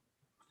problem.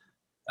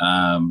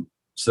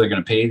 So they're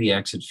going to pay the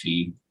exit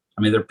fee.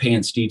 I mean, they're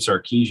paying Steve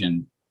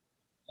Sarkisian,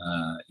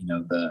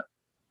 the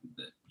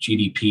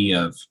GDP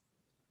of,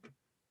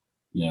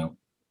 the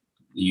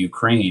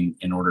Ukraine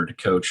in order to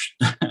coach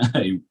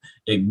a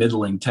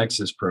middling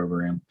Texas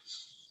program.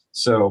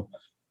 So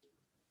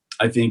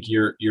I think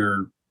you're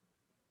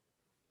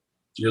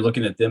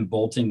looking at them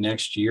bolting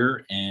next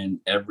year and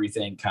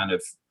everything kind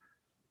of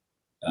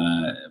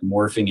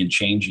morphing and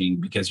changing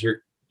because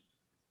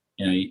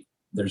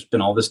there's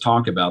been all this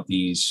talk about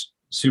these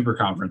super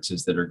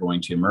conferences that are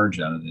going to emerge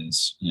out of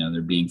this.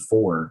 There being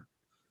 4,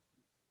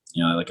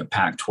 like a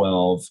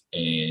Pac-12,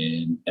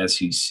 an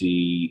SEC,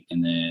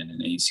 and then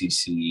an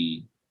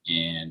ACC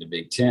and a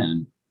Big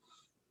 10.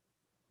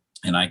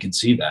 And I can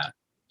see that.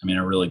 I mean,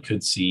 I really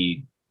could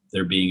see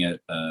there being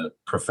a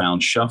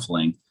profound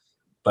shuffling,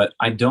 but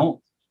I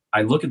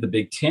look at the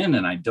Big 10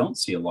 and I don't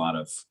see a lot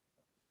of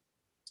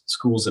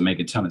schools that make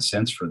a ton of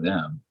sense for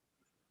them.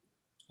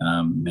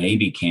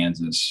 Maybe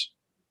Kansas.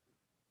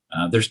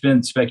 There's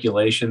been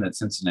speculation that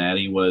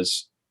Cincinnati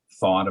was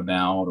thought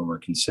about or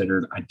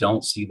considered. I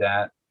don't see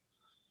that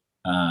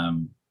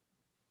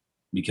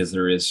because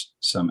there is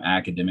some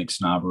academic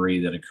snobbery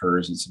that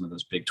occurs in some of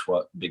those Big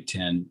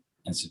 10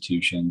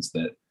 institutions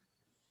that,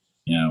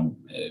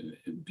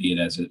 be it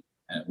as it,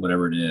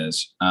 whatever it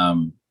is.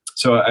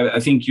 So I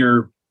think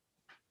you're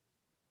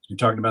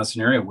talking about a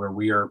scenario where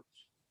we are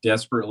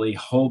desperately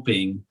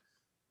hoping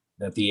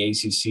that the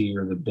ACC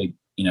or the big,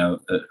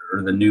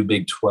 or the new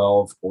Big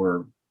 12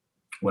 or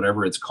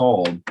whatever it's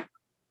called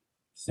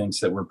thinks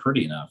that we're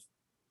pretty enough.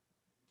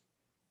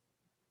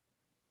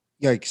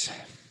 Yikes.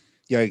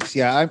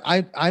 Yeah.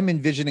 I'm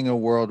envisioning a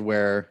world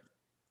where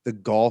the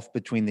gulf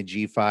between the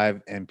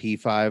G5 and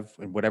P5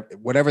 and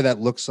whatever that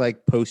looks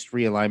like post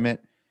realignment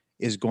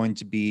is going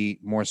to be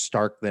more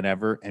stark than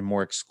ever and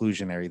more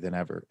exclusionary than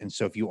ever. And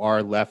so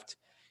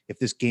if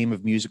this game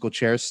of musical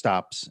chairs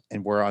stops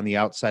and we're on the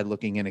outside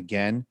looking in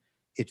again,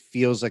 it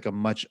feels like a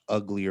much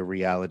uglier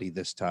reality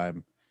this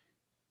time,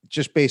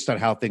 just based on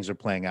how things are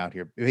playing out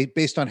here,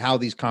 based on how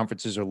these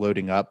conferences are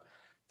loading up.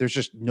 There's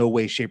just no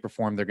way, shape, or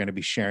form they're going to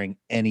be sharing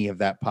any of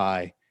that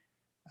pie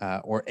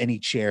or any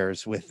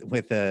chairs with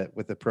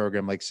a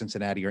program like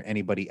Cincinnati or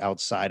anybody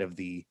outside of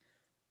the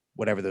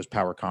whatever those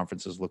power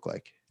conferences look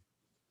like.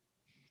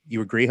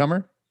 You agree,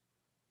 Hummer?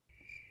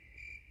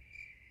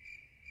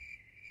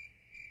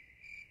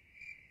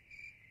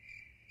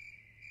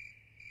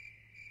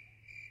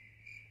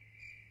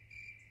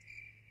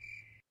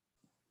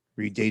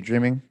 Were you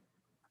daydreaming?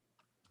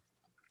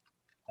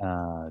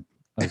 I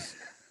was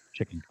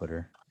checking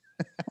Twitter.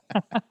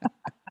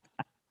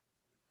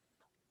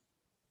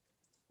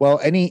 Well,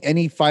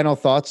 any final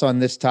thoughts on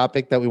this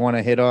topic that we want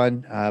to hit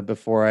on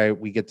before I'm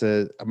going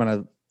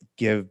to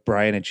give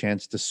Brian a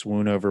chance to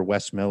swoon over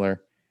Wes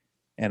Miller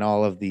and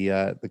all of the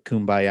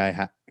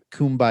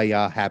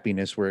kumbaya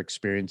happiness we're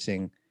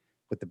experiencing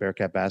with the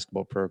Bearcat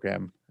basketball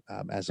program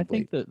as of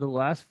late. I think the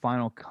last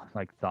final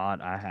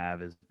thought I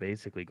have is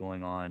basically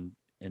going on,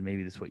 and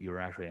maybe this is what you were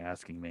actually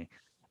asking me.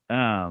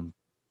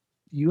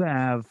 You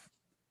have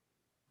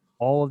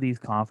all of these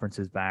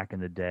conferences back in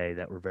the day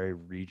that were very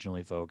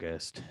regionally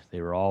focused.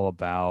 They were all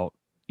about,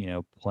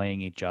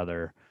 playing each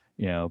other.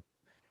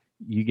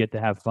 You get to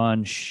have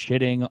fun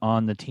shitting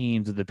on the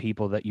teams of the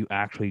people that you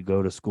actually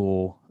go to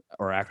school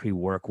or actually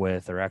work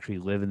with or actually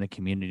live in the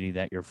community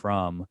that you're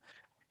from.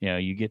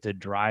 You get to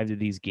drive to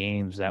these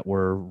games that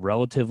were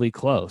relatively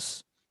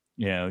close.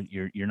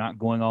 You're not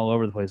going all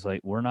over the place.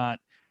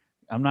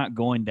 I'm not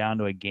going down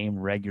to a game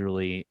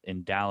regularly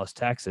in Dallas,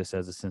 Texas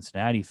as a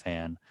Cincinnati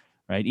fan.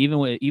 Right.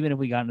 Even if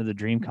we got into the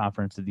dream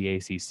conference of the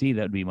ACC,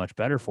 that would be much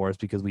better for us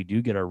because we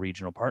do get our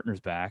regional partners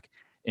back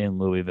in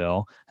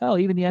Louisville. Hell,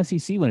 even the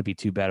SEC wouldn't be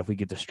too bad if we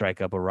get to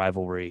strike up a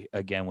rivalry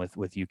again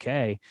with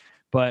UK.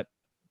 But,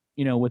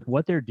 with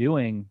what they're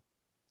doing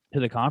to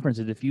the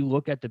conferences, if you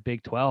look at the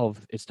Big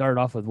 12, it started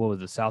off with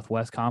the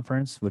Southwest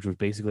Conference, which was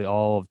basically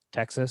all of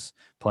Texas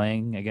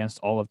playing against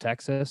all of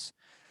Texas.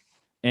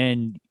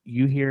 And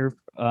you hear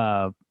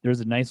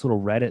there's a nice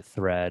little Reddit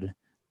thread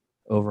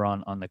over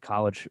on the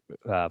college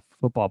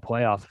football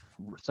playoff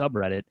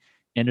subreddit,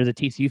 and there's a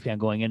TCU fan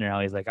going in there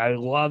now. He's like, I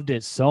loved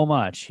it so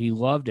much. He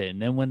loved it.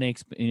 And then when they,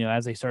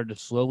 as they started to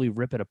slowly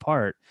rip it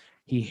apart,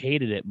 he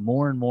hated it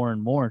more and more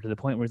and more to the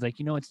point where he's like,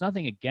 it's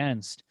nothing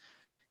against,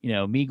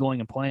 me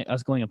going and playing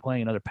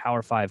another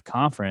Power 5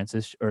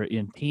 conference or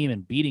in team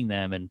and beating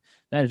them. And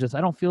that is just, I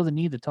don't feel the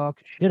need to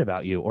talk shit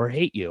about you or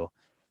hate you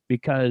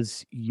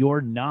because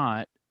you're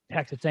not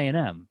Texas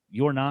A&M,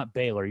 you're not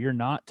Baylor, you're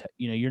not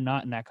you're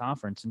not in that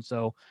conference. And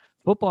so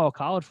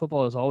college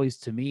football has always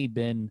to me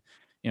been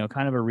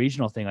kind of a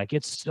regional thing. Like,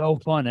 it's so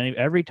fun, and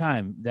every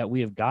time that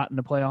we have gotten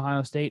to play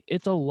Ohio State,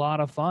 it's a lot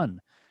of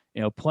fun.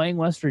 Playing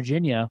West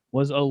Virginia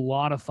was a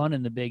lot of fun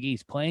in the Big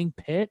East. Playing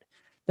Pitt,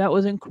 that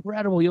was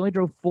incredible. You only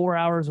drove 4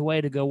 hours away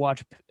to go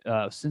watch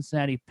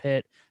Cincinnati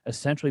Pitt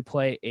essentially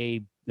play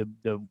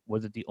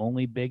was it the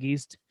only Big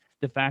East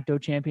de facto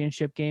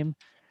championship game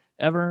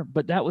ever?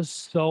 But that was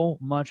so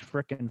much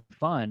freaking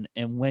fun.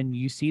 And when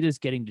you see this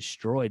getting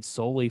destroyed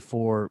solely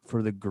for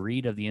the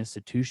greed of the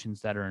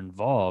institutions that are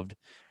involved,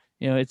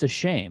 it's a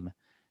shame.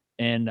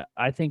 And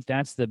I think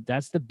that's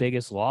the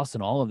biggest loss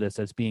in all of this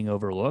that's being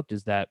overlooked,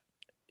 is that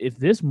if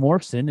this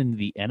morphs into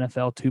the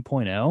NFL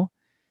 2.0,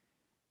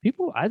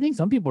 I think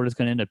some people are just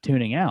going to end up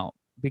tuning out,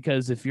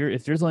 because if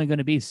there's only going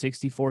to be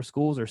 64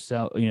 schools or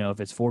so, if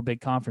it's 4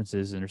 big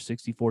conferences and there's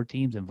 64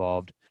 teams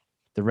involved,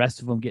 the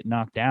rest of them get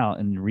knocked out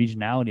and the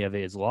regionality of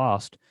it is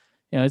lost,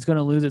 it's going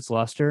to lose its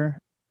luster.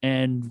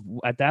 And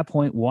at that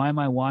point, why am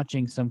I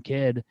watching some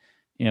kid,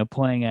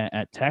 playing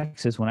at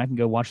Texas when I can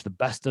go watch the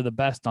best of the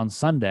best on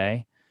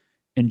Sunday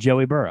in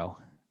Joey Burrow?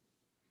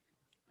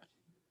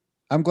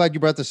 I'm glad you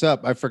brought this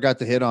up. I forgot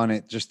to hit on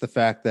it. Just the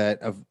fact that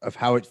of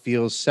how it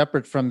feels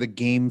separate from the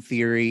game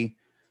theory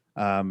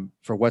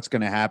for what's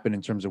going to happen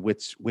in terms of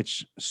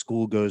which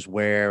school goes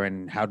where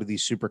and how do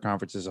these super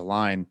conferences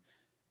align.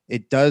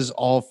 It does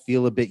all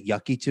feel a bit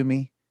yucky to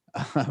me.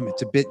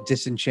 It's a bit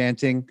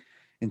disenchanting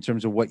in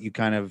terms of what you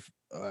kind of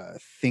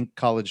think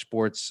college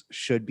sports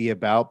should be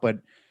about. But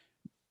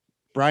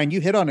Brian, you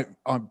hit on it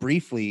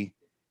briefly.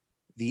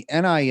 The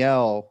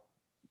NIL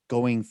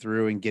going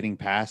through and getting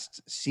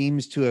past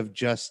seems to have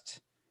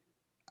just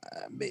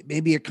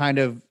maybe it kind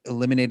of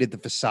eliminated the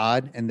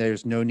facade, and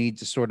there's no need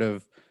to sort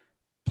of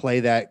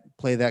play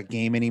that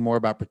game anymore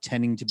about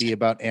pretending to be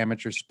about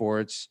amateur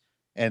sports,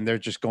 and they're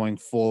just going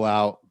full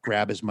out,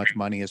 grab as much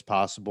money as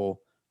possible.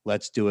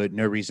 Let's do it.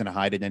 No reason to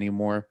hide it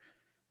anymore.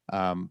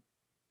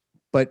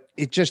 But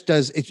it just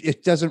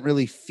it doesn't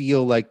really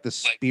feel like the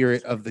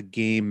spirit of the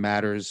game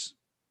matters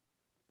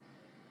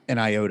an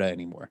iota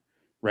anymore.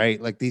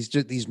 Right? Like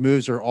these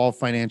moves are all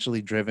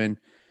financially driven.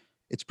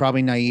 It's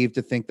probably naive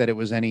to think that it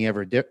was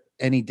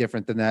any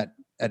different than that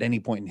at any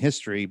point in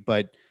history.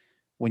 But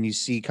when you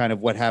see kind of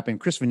what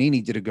happened, Chris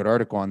Vanini did a good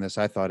article on this,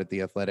 I thought, at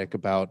The Athletic,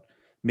 about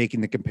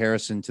making the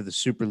comparison to the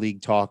Super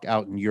League talk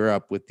out in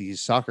Europe with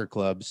these soccer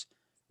clubs,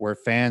 where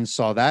fans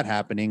saw that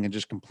happening and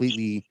just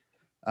completely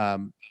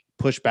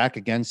pushed back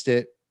against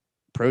it,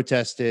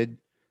 protested,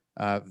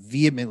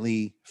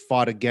 vehemently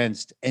fought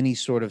against any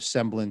sort of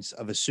semblance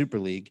of a Super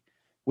League,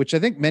 which I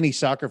think many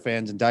soccer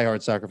fans and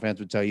diehard soccer fans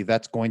would tell you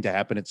that's going to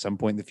happen at some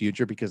point in the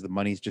future because the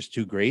money's just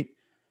too great.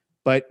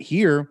 But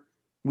here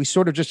we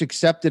sort of just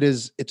accept it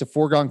as it's a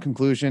foregone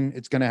conclusion.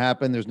 It's going to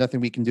happen. There's nothing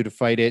we can do to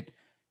fight it,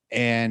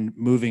 and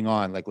moving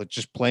on. Like, let's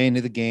just play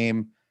into the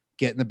game,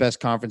 get in the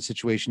best conference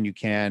situation you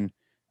can.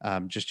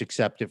 Just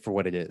accept it for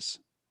what it is.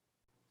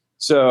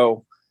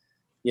 So,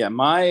 yeah,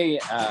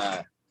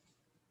 I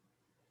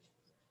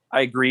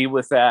agree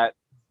with that.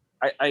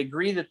 I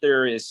agree that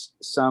there is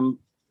some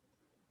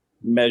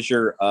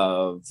measure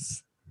of,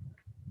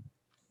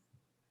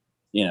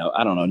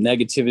 I don't know,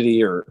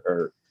 negativity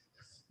or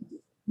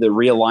the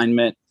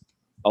realignment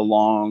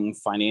along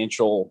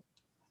financial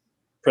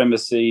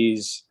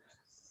premises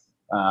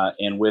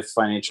and with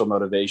financial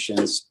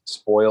motivations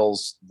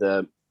spoils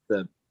the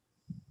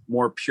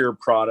more pure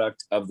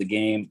product of the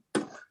game.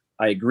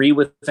 I agree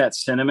with that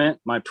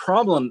sentiment. My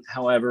problem,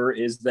 however,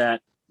 is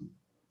that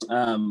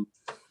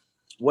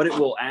what it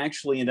will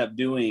actually end up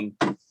doing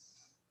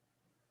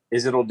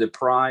is it'll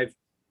deprive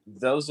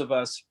those of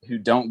us who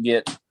don't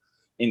get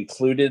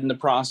included in the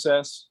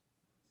process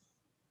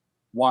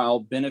while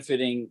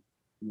benefiting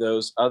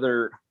those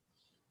other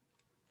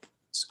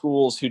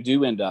schools who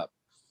do end up,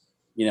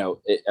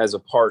 as a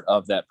part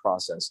of that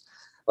process.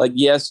 Like,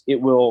 yes, it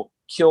will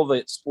kill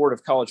the sport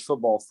of college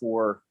football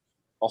for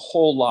a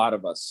whole lot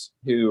of us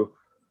who,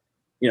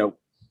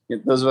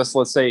 those of us,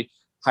 let's say,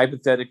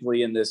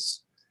 hypothetically, in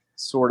this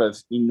sort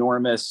of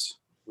enormous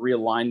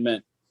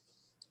realignment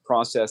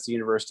process, the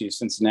University of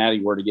Cincinnati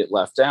were to get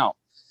left out.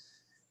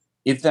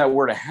 If that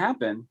were to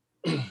happen,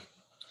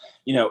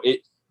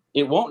 it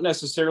won't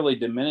necessarily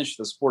diminish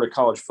the sport of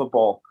college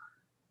football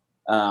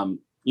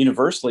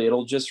universally.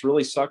 It'll just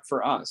really suck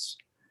for us.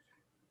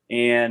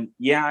 And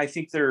yeah, I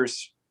think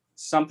there's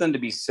something to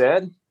be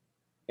said.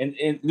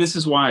 And this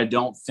is why I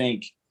don't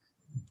think,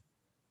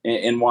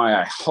 and why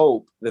I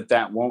hope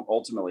that won't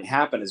ultimately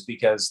happen, is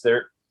because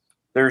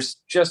there's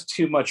just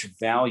too much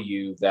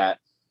value that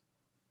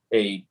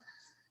a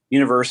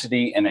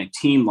university and a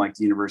team like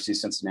the University of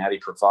Cincinnati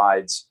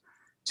provides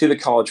to the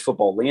college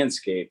football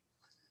landscape,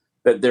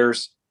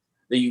 that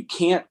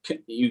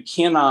you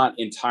cannot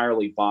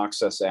entirely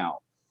box us out.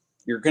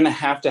 You're going to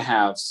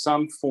have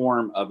some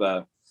form of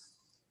a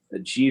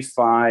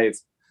G5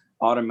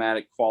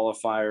 automatic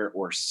qualifier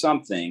or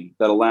something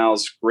that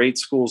allows great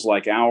schools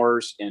like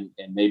ours and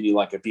maybe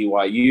like a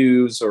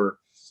BYU's or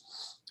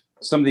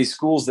some of these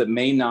schools that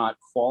may not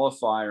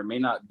qualify or may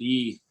not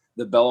be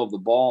the belle of the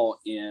ball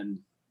in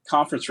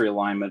conference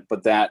realignment,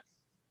 but that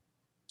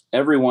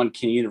everyone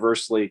can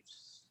universally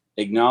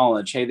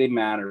acknowledge, hey, they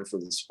matter for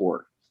the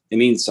sport. It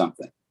means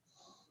something.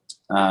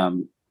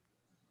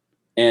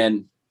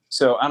 And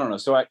so I don't know.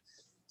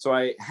 So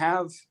I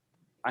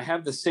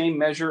have the same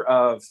measure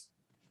of,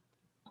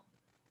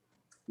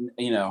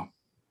 I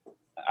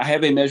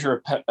have a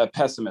measure of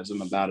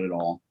pessimism about it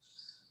all,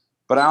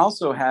 but I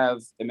also have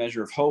a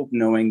measure of hope,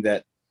 knowing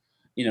that,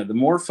 the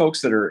more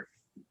folks that are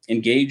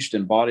engaged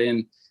and bought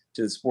in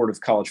to the sport of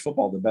college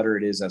football, the better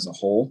it is as a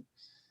whole.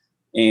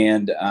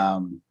 And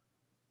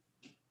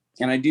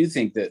I do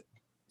think that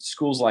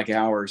schools like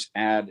ours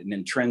add an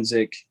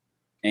intrinsic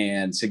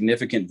and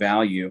significant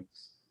value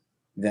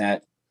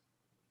that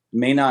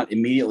may not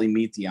immediately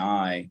meet the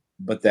eye,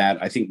 but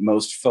that I think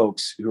most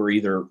folks who are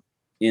either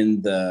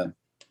in the,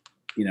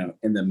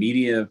 in the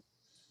media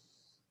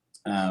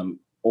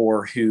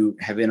or who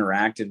have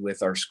interacted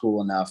with our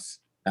school enough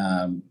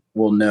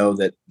will know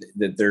that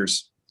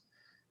there's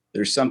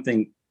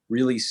something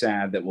really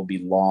sad that will be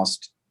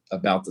lost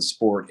about the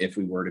sport if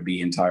we were to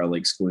be entirely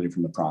excluded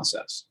from the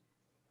process.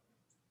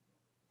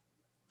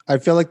 I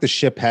feel like the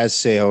ship has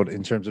sailed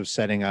in terms of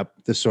setting up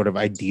the sort of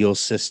ideal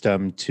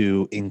system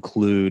to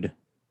include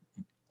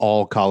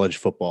all college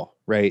football,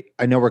 right?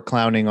 I know we're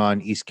clowning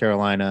on East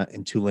Carolina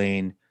and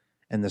Tulane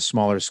and the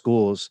smaller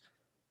schools,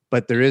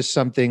 but there is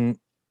something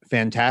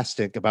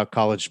fantastic about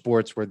college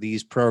sports where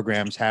these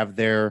programs have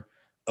their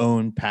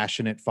own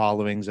passionate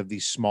followings of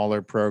these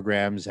smaller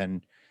programs.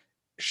 And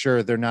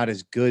sure, they're not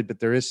as good, but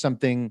there is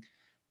something,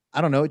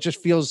 I don't know, it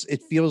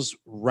feels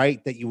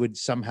right that you would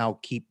somehow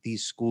keep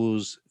these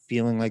schools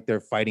feeling like they're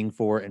fighting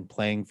for and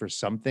playing for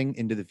something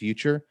into the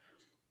future.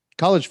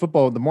 College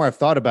football, the more I've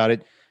thought about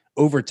it,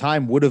 over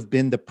time would have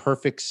been the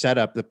perfect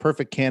setup, the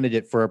perfect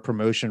candidate for a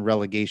promotion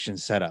relegation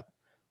setup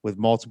with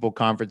multiple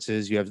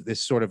conferences. You have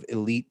this sort of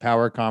elite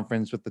power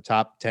conference with the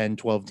top 10,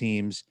 12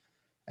 teams,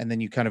 and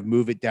then you kind of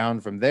move it down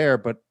from there.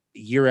 But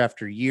year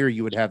after year,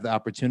 you would have the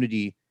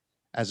opportunity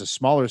as a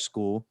smaller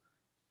school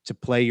to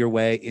play your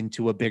way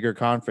into a bigger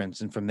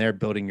conference and from there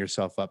building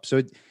yourself up.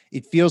 So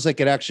it feels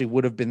like it actually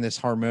would have been this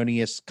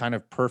harmonious kind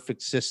of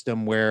perfect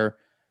system where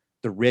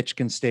the rich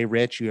can stay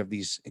rich. You have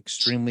these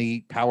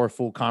extremely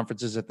powerful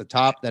conferences at the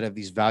top that have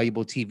these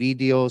valuable TV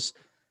deals.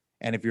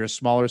 And if you're a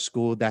smaller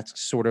school,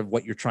 that's sort of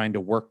what you're trying to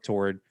work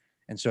toward.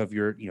 And so if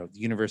you're, the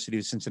University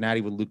of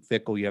Cincinnati with Luke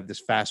Fickell, you have this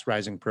fast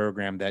rising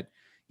program that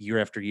year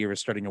after year is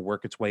starting to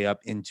work its way up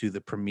into the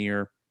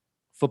premier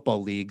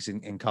football leagues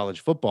in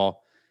college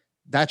football.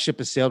 That ship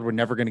has sailed. We're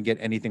never going to get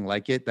anything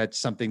like it. That's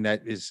something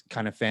that is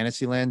kind of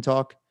fantasy land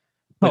talk.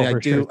 But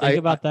for sure. Think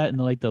about that in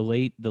the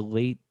late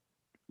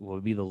what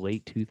would be the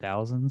late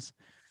 2000s,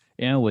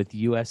 with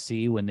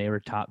USC when they were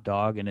top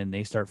dog, and then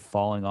they start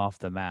falling off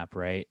the map,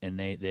 right? And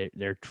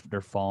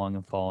they're falling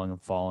and falling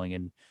and falling,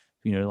 and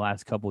the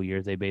last couple of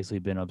years they've basically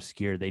been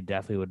obscure. They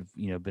definitely would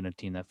have been a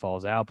team that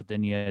falls out. But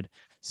then you had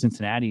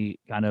Cincinnati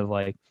kind of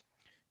like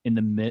in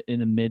the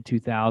mid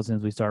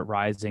 2000s, we start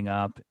rising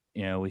up.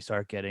 We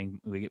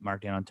get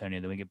Mark D'Antonio,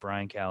 then we get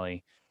Brian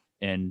Kelly,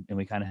 and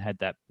we kind of had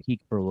that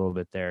peak for a little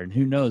bit there. And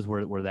who knows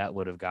where that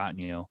would have gotten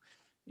you.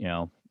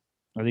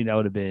 I think that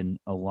would have been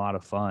a lot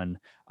of fun.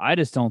 I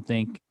just don't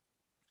think,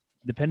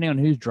 depending on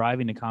who's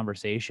driving the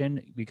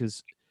conversation,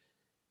 because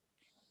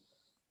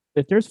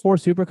if there's 4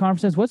 super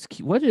conferences,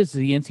 what is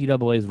the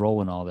NCAA's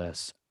role in all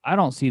this? I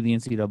don't see the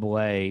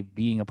NCAA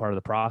being a part of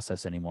the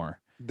process anymore.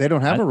 They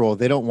don't have a role.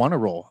 They don't want a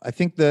role. I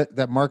think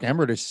that Mark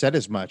Emmert has said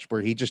as much,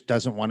 where he just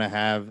doesn't want to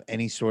have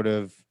any sort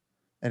of,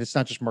 and it's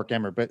not just Mark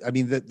Emmert, but I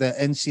mean, the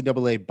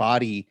NCAA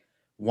body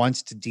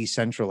wants to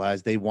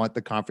decentralize. They want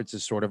the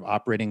conferences sort of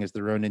operating as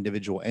their own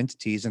individual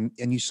entities. And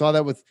you saw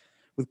that with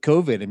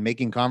COVID and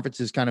making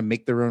conferences kind of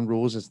make their own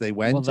rules as they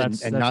went,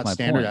 and not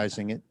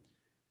standardizing it.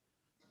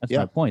 That's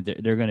my point.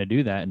 They're going to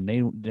do that.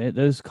 And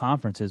those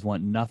conferences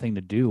want nothing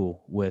to do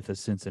with a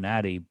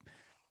Cincinnati.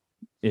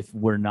 If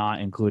we're not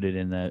included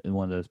in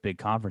one of those big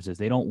conferences,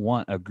 they don't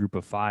want a group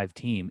of 5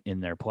 team in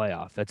their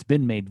playoff. That's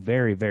been made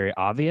very, very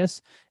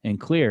obvious and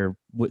clear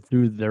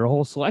through their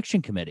whole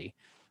selection committee,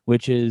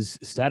 which is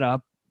set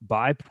up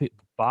by the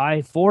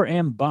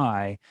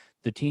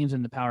teams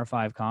in the Power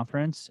 5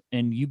 conference.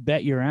 And you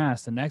bet your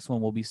ass the next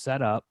one will be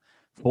set up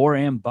for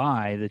and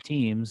by the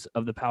teams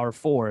of the Power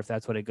 4, if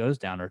that's what it goes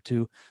down, or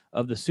 2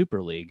 of the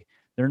Super League.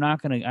 They're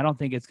not going to, I don't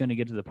think it's going to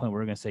get to the point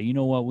where we're going to say, you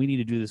know what, we need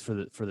to do this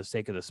for the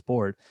sake of the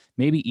sport.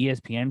 Maybe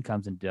ESPN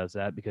comes and does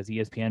that because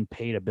ESPN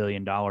paid $1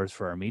 billion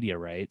for our media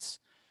rights.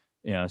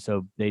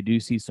 So they do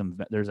see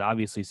there's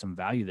obviously some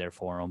value there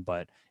for them,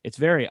 but it's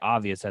very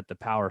obvious that the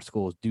power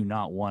schools do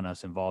not want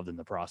us involved in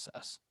the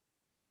process.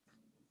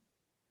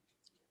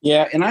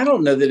 Yeah. And I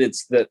don't know that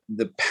it's that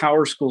the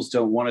power schools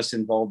don't want us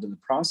involved in the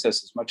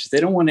process as much as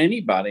they don't want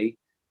anybody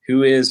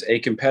who is a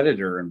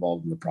competitor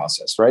involved in the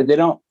process, right? They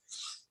don't,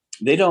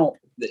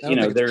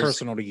 there's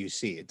personal to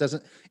UC.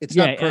 It's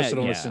not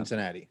personal to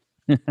Cincinnati.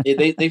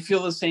 They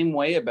feel the same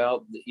way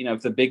about,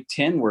 if the Big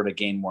Ten were to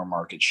gain more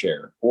market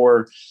share,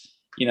 or,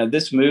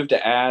 this move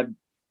to add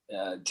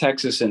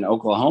Texas and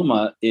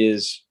Oklahoma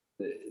is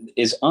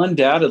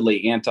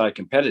undoubtedly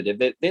anti-competitive.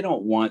 They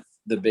don't want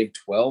the Big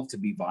 12 to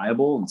be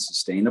viable and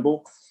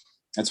sustainable.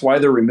 That's why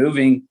they're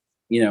removing,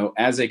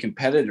 as a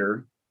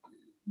competitor,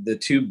 the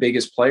two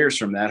biggest players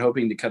from that,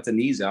 hoping to cut the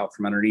knees out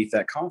from underneath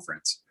that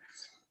conference.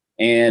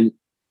 And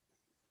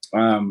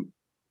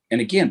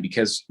again,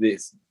 because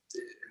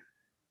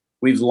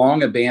we've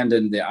long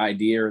abandoned the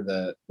idea or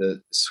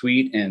the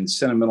sweet and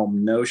sentimental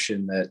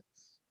notion that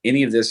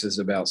any of this is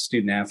about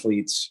student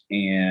athletes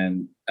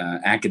and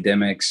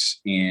academics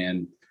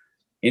and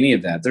any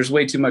of that. There's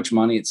way too much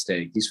money at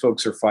stake. These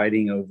folks are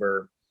fighting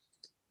over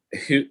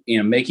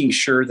making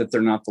sure that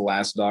they're not the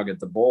last dog at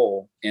the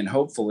bowl, and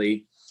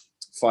hopefully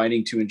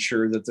fighting to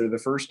ensure that they're the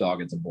first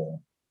dog at the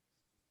bowl.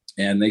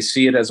 And they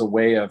see it as a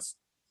way of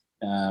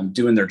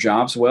doing their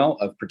jobs well,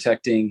 of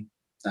protecting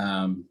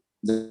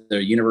the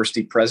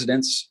university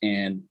presidents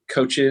and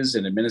coaches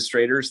and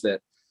administrators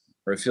that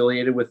are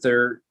affiliated with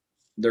their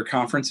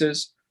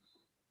conferences,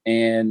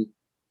 and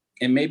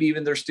maybe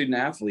even their student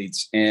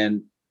athletes.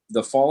 And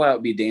the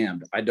fallout be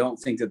damned. I don't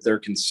think that they're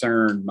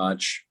concerned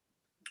much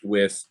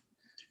with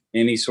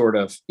any sort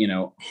of,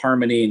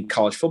 harmony in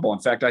college football. In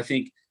fact, I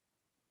think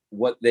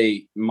what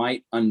they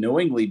might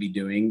unknowingly be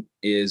doing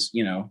is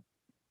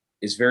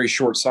very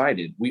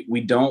short-sighted.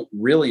 We don't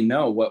really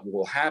know what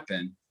will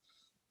happen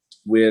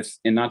with,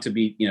 and not to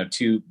be,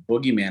 too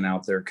boogeyman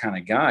out there kind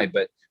of guy,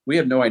 but we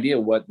have no idea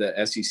what the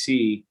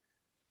SEC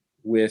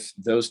with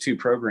those two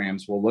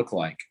programs will look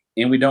like.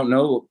 And we don't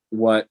know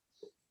what,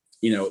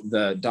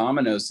 the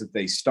dominoes that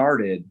they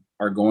started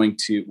are going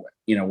to,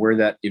 where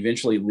that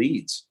eventually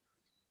leads.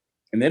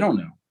 And they don't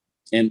know.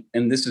 And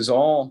this is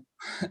all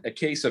a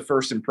case of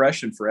first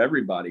impression for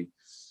everybody.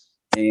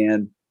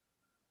 And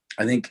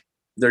I think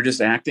they're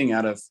just acting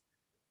out of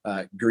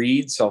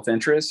greed,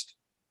 self-interest,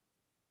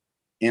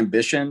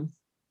 ambition.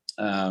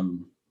 They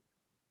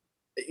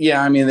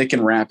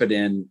can wrap it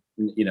in,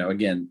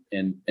 again,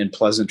 in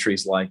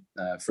pleasantries like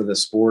for the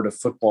sport of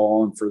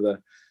football and for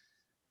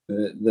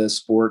the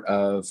sport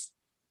of,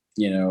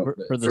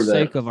 for the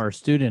sake of our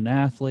student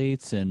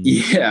athletes. And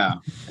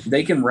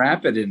they can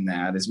wrap it in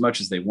that as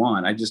much as they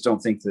want. I just don't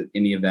think that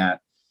any of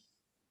that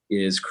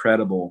is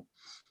credible,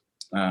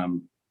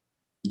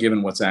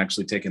 given what's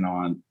actually taken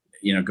on,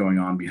 going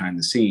on behind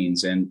the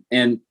scenes. And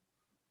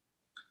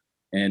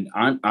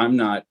I'm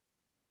not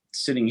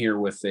sitting here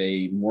with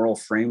a moral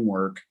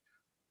framework.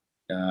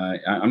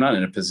 I'm not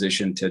in a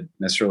position to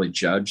necessarily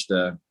judge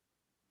the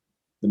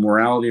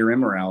morality or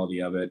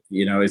immorality of it.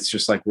 It's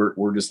just like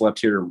we're just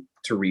left here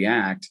to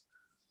react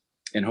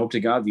and hope to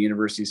God the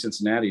University of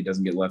Cincinnati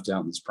doesn't get left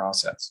out in this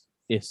process.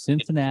 If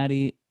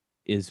Cincinnati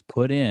is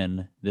put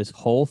in, this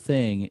whole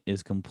thing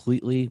is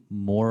completely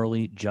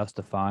morally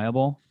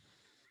justifiable.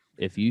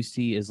 If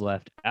UC is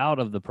left out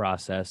of the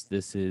process,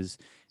 this is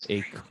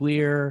a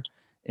clear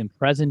and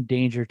present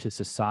danger to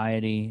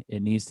society.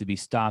 It needs to be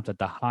stopped at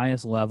the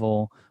highest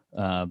level.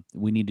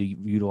 We need to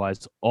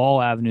utilize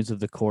all avenues of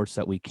the courts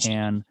that we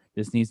can.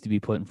 This needs to be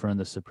put in front of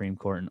the Supreme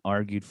Court and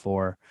argued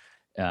for.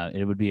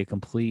 It would be a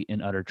complete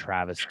and utter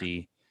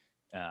travesty.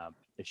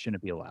 It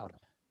shouldn't be allowed.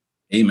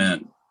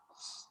 Amen.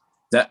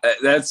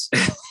 That's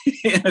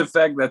in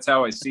effect, that's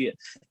how I see it.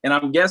 And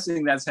I'm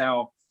guessing that's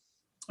how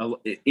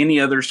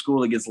any other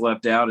school that gets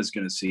left out is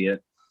going to see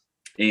it.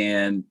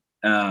 And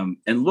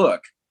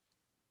look,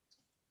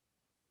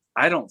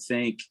 I don't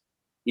think,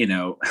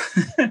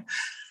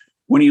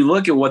 when you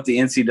look at what the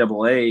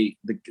NCAA,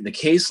 the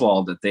case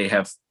law that they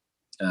have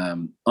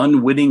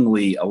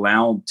unwittingly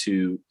allowed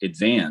to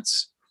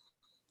advance,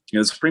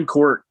 the Supreme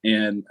Court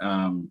and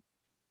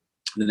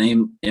the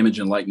name, image,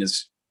 and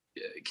likeness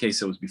case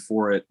that was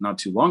before it not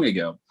too long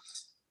ago,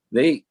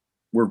 they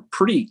were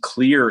pretty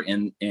clear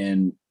in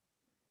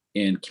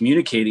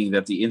communicating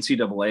that the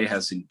NCAA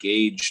has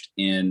engaged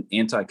in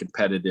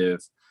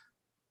anti-competitive,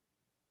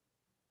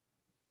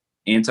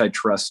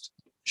 antitrust,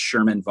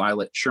 Sherman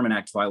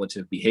Act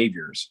violative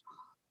behaviors.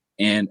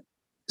 And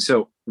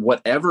so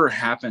whatever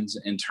happens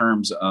in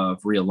terms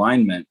of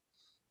realignment,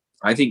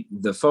 I think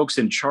the folks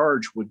in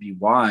charge would be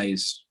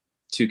wise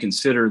to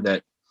consider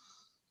that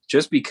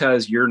just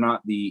because you're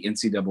not the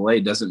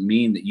NCAA doesn't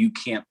mean that you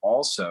can't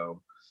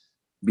also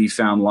be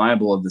found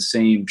liable of the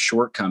same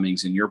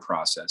shortcomings in your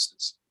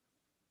processes,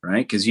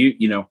 right? Because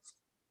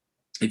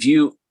if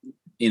you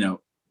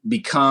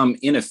become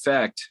in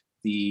effect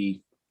the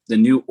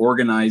new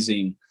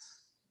organization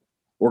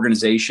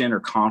or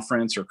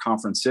conference or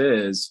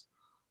conferences,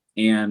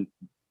 and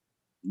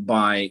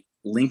by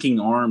linking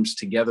arms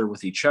together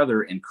with each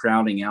other and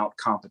crowding out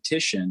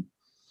competition,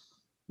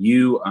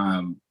 you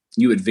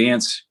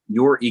advance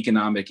your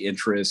economic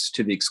interests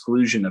to the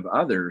exclusion of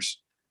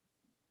others.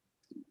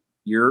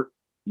 You're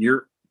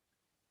in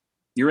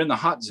the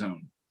hot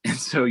zone. And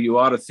so you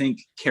ought to think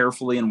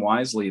carefully and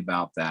wisely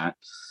about that.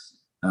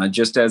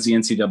 Just as the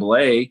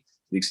NCAA, to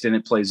the extent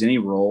it plays any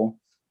role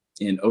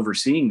in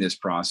overseeing this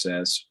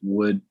process,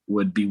 would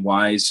be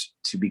wise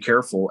to be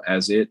careful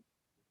as it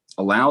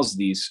allows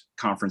these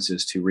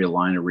conferences to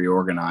realign or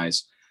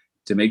reorganize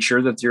to make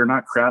sure that you're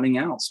not crowding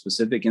out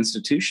specific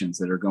institutions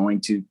that are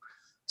going to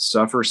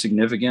suffer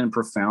significant and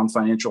profound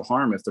financial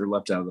harm if they're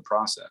left out of the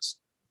process.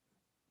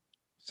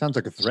 Sounds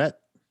like a threat.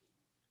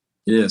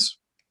 It is.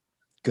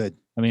 Good.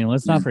 I mean,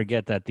 let's not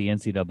forget that the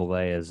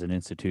NCAA as an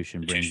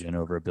institution brings in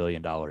over $1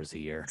 billion a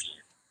year.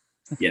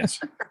 Yes.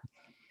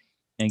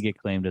 And get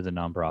claimed as a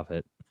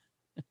nonprofit.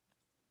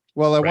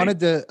 Well, I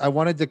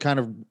wanted to kind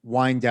of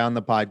wind down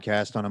the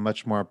podcast on a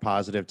much more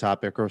positive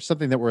topic, or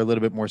something that we're a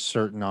little bit more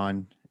certain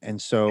on.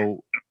 And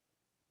so,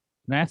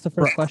 can I ask the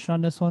first question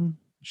on this one?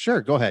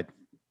 Sure, go ahead.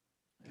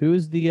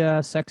 Who's the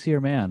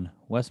sexier man,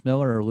 Wes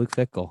Miller or Luke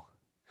Fickell?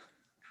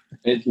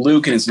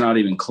 Luke, and it's not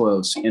even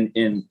close.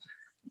 And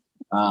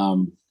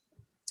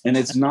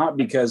it's not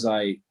because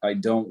I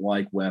don't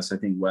like Wes. I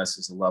think Wes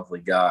is a lovely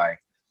guy.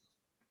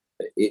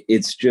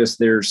 It's just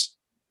there's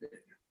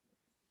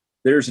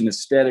an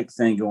aesthetic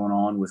thing going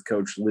on with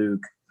Coach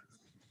Luke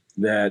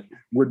that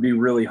would be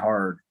really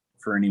hard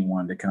for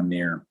anyone to come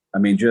near. I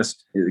mean,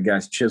 just the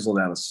guy's chiseled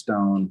out of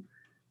stone,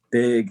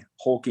 big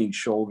hulking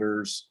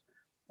shoulders.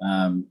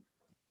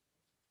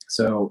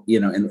 So, you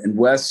know, and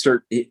Wes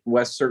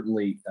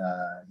certainly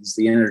he's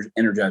the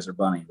Energizer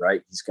Bunny,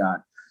 right? He's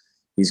got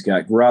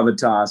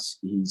gravitas.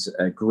 He's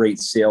a great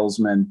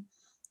salesman.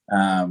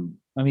 I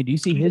mean, do you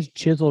see his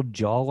chiseled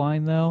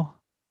jawline though?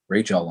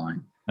 Great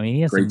jawline. I mean,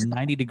 he has some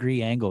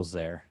 90-degree angles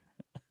there.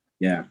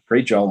 Yeah,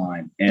 great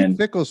jawline. And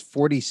Fickell's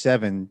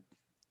 47,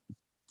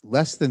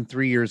 less than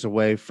 3 years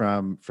away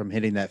from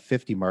hitting that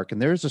 50 mark.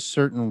 And there's a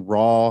certain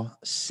raw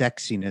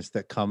sexiness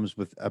that comes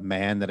with a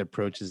man that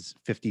approaches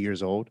 50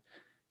 years old.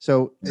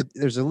 So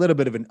there's a little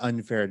bit of an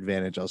unfair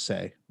advantage, I'll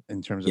say,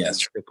 in terms of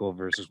Fickell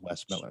versus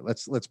Wes Miller.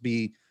 Let's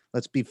be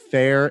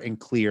fair and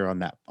clear on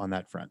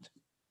that front.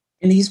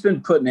 And he's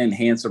been putting in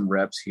handsome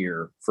reps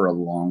here for a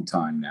long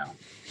time now.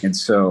 And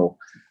so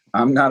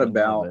I'm not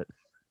about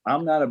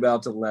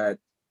to let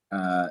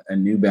a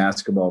new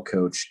basketball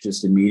coach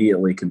just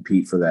immediately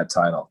compete for that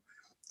title.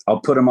 I'll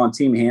put him on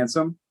Team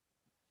Handsome.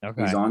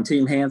 Okay. He's on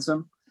Team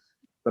Handsome,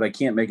 but I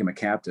can't make him a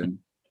captain.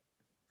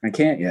 I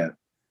can't yet.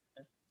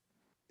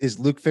 Is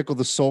Luke Fickell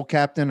the sole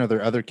captain? Are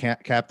there other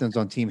captains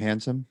on Team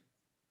Handsome?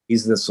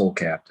 He's the sole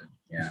captain.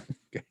 Yeah.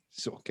 Okay.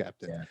 Sole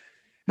captain. Yeah.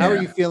 How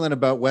are you feeling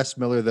about Wes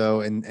Miller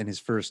though, and his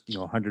first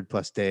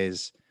 100+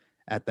 days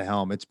at the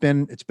helm? It's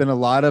been a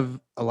lot of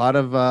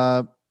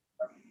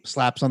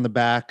slaps on the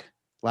back,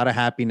 a lot of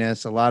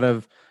happiness, a lot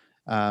of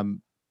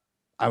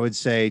I would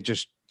say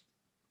just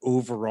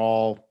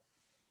overall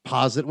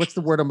positive. What's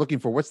the word I'm looking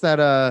for? What's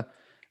that?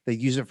 They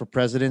use it for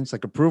presidents,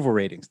 like approval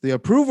ratings. The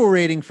approval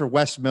rating for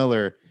Wes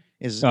Miller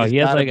is he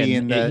has like a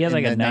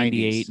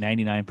 98,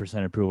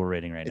 99% approval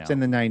rating right now. It's in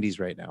the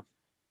 90s right now.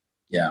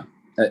 Yeah.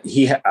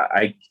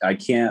 I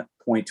can't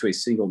point to a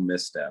single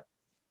misstep.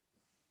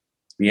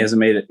 He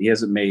hasn't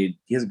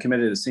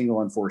committed a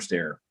single unforced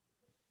error.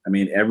 I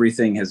mean,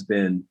 everything has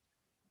been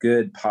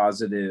good,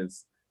 positive.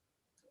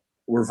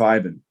 We're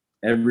vibing.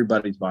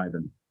 Everybody's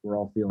vibing. We're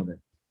all feeling it.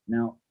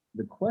 Now,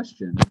 the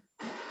question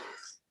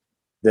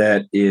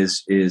that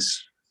is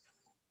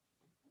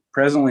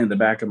presently in the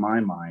back of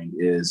my mind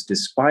is,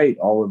 despite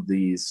all of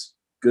these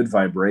good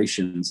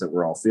vibrations that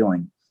we're all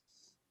feeling,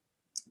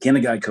 can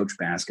a guy coach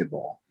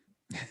basketball?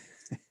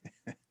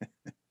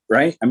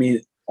 Right? I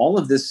mean, all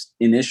of this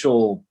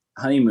initial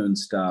honeymoon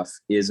stuff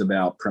is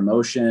about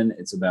promotion.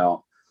 It's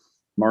about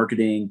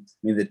marketing. I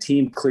mean, the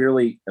team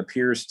clearly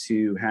appears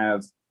to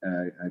have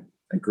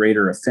a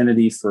greater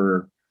affinity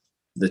for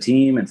the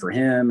team and for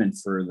him and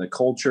for the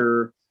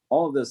culture.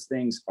 All of those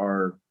things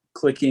are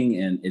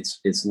clicking, and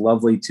it's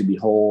lovely to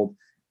behold,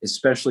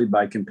 especially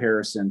by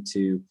comparison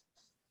to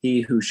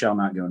he who shall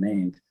not go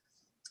named.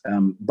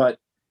 But,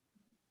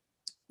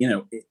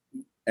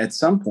 at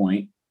some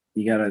point,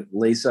 you got to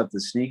lace up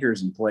the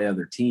sneakers and play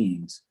other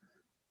teams.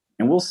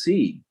 And we'll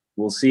see.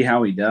 We'll see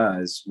how he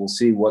does. We'll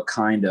see what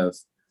kind of,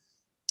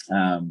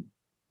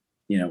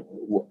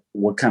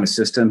 what kind of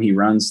system he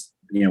runs,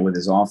 with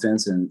his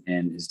offense and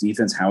his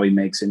defense, how he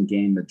makes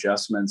in-game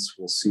adjustments.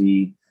 We'll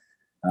see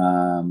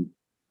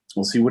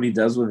what he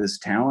does with his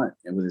talent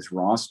and with his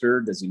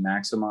roster. Does he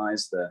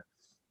maximize the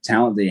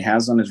talent that he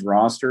has on his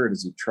roster? Or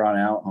does he trot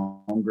out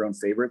homegrown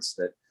favorites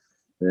that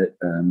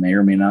may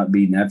or may not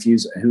be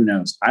nephews? Who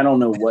knows? I don't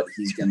know what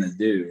he's going to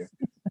do.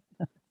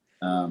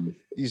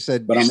 You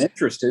said, but I'm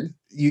interested.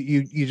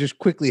 You just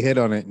quickly hit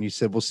on it, and you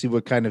said, we'll see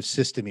what kind of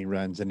system he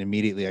runs. And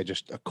immediately a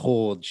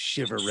cold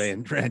shiver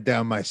ran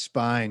down my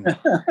spine.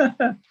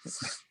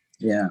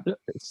 Yeah.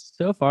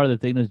 So far, the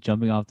thing that's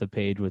jumping off the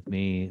page with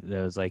me,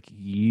 that was like,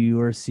 you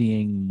are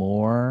seeing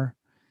more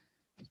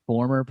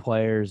former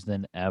players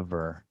than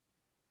ever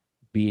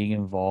being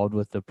involved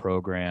with the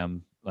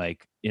program,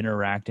 like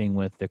interacting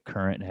with the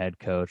current head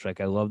coach. Like,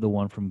 I love the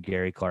one from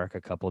Gary Clark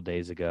a couple of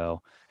days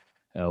ago.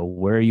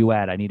 Where are you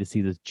at? I need to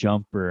see this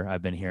jumper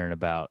I've been hearing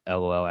about.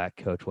 LOL at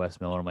Coach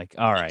Wes Miller. I'm like,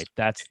 all right,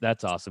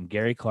 that's awesome.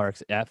 Gary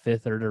Clark's at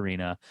Fifth Third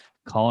Arena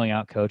calling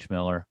out Coach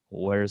Miller.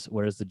 Where's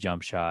the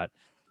jump shot?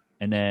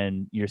 And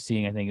then you're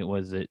seeing, I think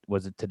was it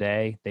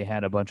today? They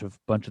had a bunch of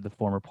the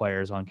former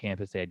players on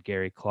campus. They had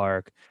Gary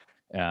Clark,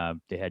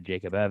 They had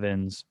Jacob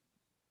Evans.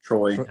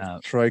 Troy.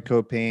 Troy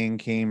Copane,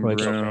 Came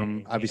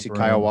Broom. Obviously,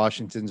 Kyle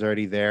Washington's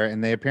already there.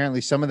 And they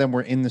apparently, some of them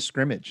were in the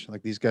scrimmage.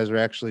 Like these guys are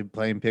actually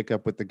playing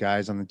pickup with the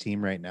guys on the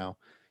team right now.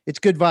 It's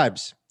good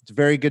vibes. It's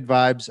very good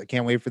vibes. I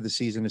can't wait for the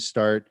season to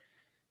start.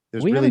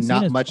 There's really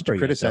not much to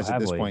criticize at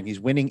this point. He's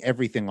winning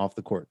everything off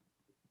the court.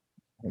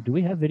 Do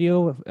we have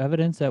video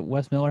evidence that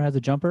Wes Miller has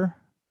a jumper?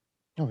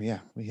 Oh,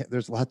 yeah.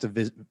 There's lots of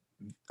think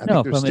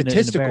there's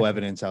statistical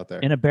evidence out there.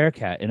 In a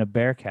Bearcat.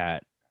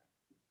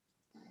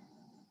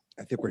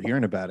 I think we're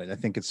hearing about it. I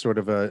think it's sort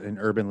of an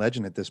urban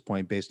legend at this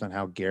point based on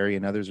how Gary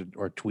and others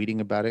are tweeting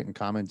about it and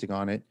commenting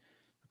on it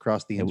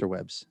across the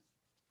interwebs.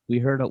 We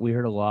heard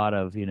a lot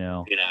of,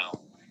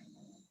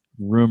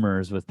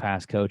 rumors with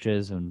past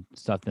coaches and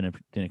stuff that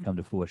didn't come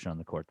to fruition on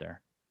the court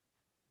there.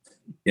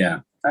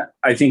 Yeah.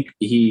 I think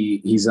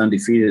he's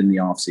undefeated in the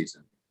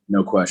offseason.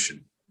 No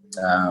question.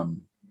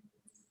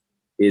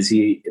 Is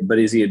he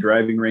a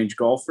driving range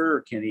golfer,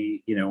 or can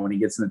he, when he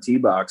gets in the tee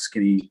box,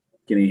 can he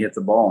hit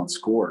the ball and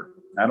score?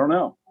 I don't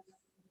know.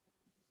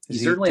 He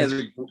certainly has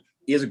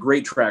a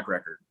great track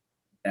record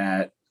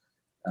at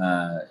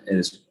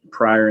his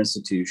prior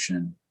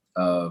institution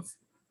of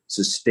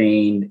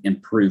sustained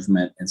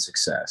improvement and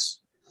success.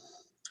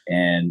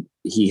 And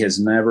he has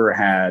never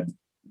had,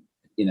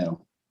 and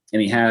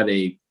he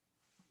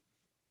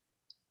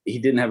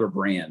didn't have a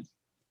brand,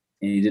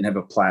 and he didn't have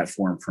a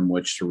platform from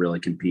which to really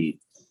compete.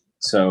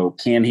 So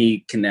can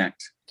he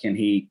connect? Can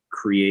he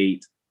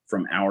create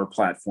from our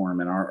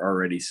platform and our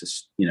already,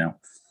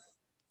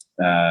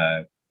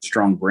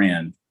 strong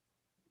brand?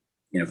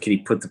 Can he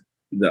put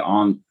the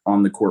on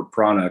the court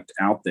product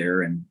out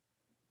there and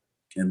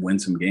win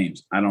some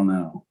games? I don't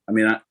know. I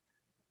mean,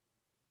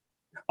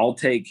 I'll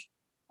take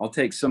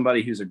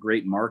somebody who's a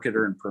great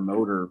marketer and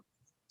promoter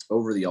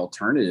over the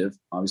alternative,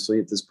 obviously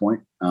at this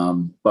point.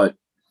 But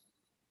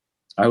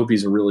I hope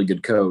he's a really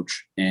good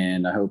coach,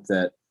 and I hope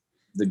that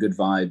the good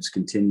vibes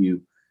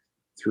continue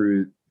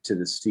through to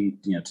the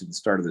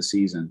start of the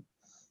season.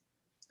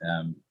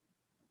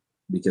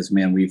 Because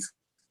man, we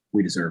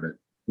deserve it.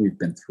 We've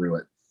been through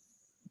it.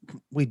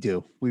 We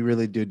do. We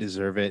really do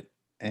deserve it.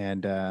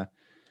 And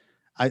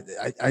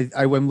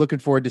I'm looking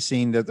forward to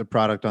seeing the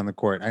product on the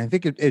court. I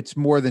think it's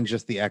more than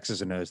just the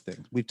X's and O's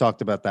thing. We've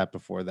talked about that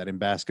before, that in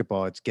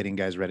basketball, it's getting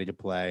guys ready to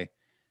play.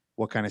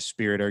 What kind of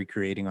spirit are you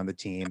creating on the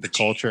team? The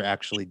culture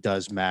actually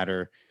does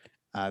matter.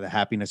 The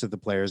happiness of the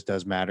players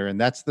does matter. And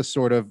that's the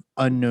sort of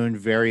unknown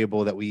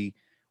variable that we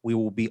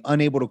will be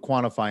unable to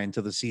quantify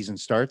until the season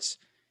starts,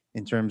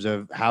 in terms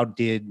of how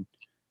did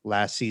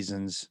last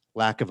season's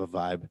lack of a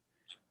vibe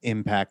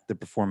impact the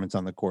performance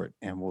on the court.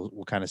 And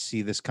we'll kind of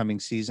see this coming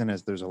season,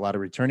 as there's a lot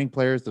of returning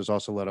players. There's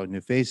also a lot of new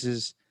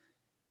faces,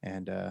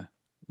 and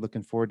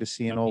looking forward to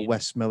seeing old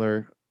Wes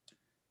Miller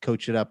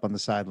coach it up on the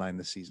sideline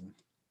this season.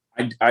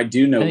 I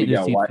do know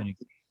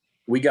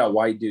we got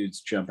white dudes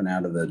jumping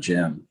out of the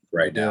gym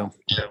right now.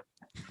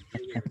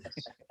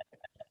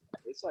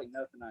 It's like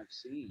nothing I've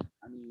seen.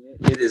 I mean,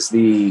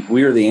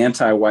 we are the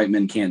anti-white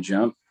men can't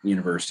jump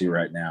university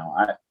right now.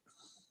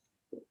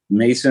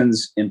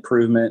 Mason's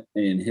improvement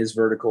in his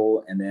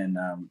vertical, and then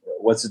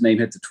what's his name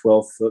hit the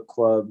 12-foot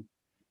club.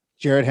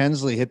 Jared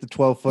Hensley hit the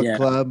 12-foot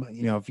club.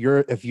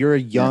 If you're a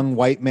young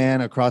white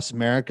man across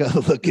America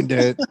looking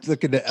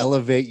to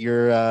elevate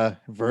your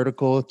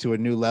vertical to a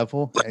new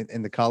level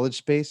in the college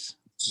space,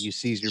 you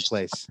seize your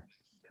place.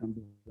 Come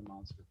to the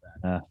Monster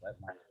Factory. Let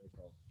my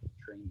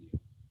train you.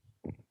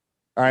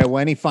 All right. Well,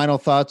 any final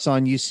thoughts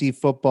on UC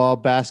football,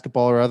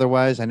 basketball, or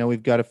otherwise? I know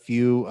we've got a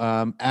few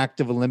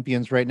active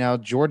Olympians right now.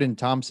 Jordan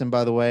Thompson,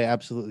 by the way,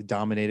 absolutely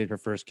dominated her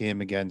first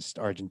game against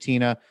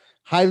Argentina.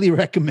 Highly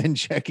recommend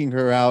checking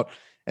her out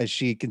as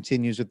she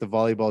continues with the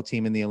volleyball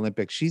team in the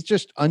Olympics. She's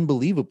just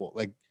unbelievable.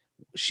 Like,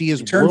 she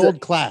is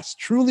world class,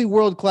 truly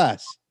world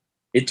class.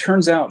 It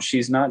turns out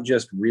she's not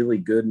just really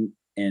good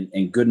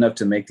and good enough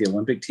to make the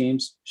Olympic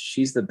teams.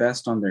 She's the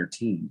best on their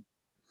team.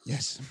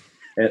 Yes.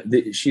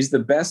 She's the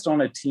best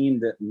on a team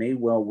that may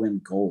well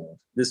win gold.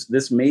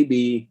 This may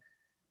be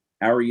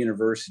our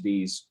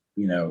university's,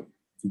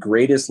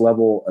 greatest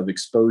level of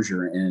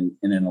exposure in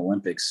an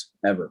Olympics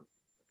ever.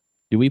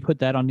 Do we put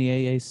that on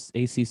the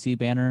ACC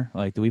banner?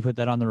 Like, do we put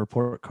that on the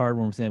report card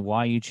when we're saying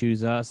why you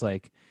choose us?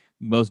 Like,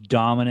 most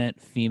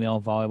dominant female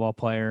volleyball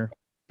player,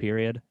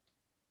 period.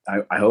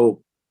 I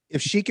hope.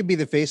 If she could be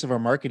the face of our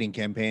marketing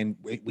campaign,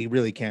 we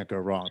really can't go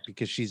wrong,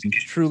 because she's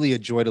truly a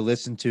joy to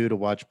listen to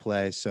watch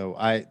play. So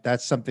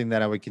that's something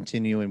that I would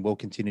continue and will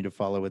continue to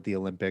follow with the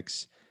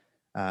Olympics,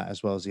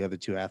 as well as the other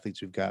two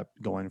athletes we've got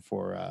going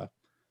for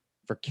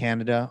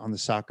Canada on the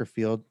soccer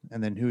field.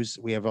 And then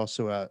we have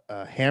also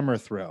a hammer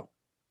throw.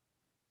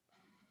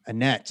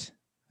 Annette.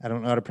 I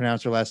don't know how to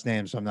pronounce her last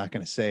name, so I'm not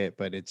going to say it,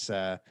 but it's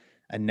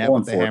Annette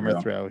with the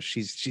hammer throw.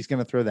 She's going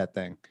to throw that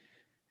thing.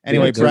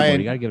 Anyway, Brian,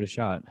 you got to give it a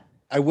shot.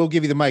 I will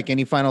give you the mic.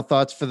 Any final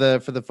thoughts for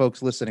the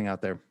folks listening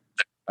out there?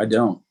 I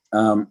don't.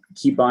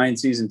 Keep buying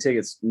season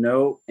tickets.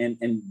 No,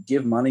 and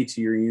give money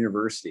to your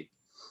university.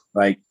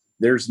 Like,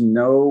 I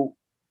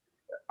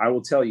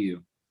will tell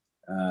you,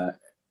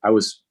 I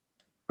was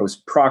was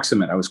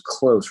proximate. I was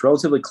close,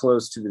 relatively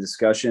close to the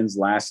discussions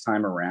last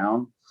time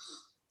around.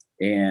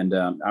 And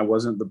I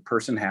wasn't the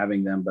person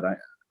having them, but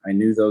I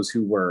knew those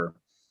who were.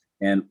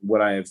 And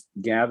what I've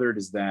gathered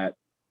is that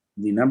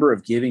the number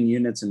of giving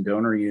units and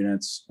donor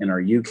units in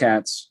our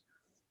UCATs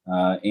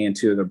and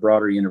to the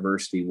broader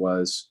university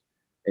was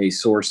a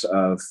source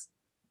of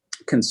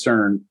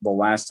concern the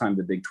last time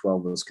the Big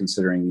 12 was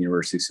considering the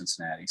University of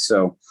Cincinnati.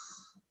 So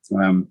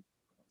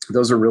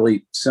those are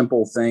really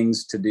simple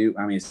things to do.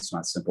 I mean, it's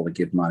not simple to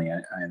give money.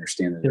 I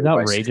understand that. It's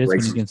outrageous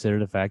when you consider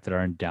the fact that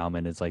our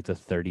endowment is like the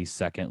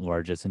 32nd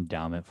largest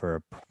endowment for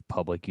a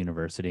public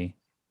university.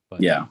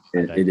 But yeah,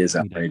 it is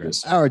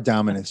outrageous. Our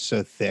endowment is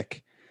so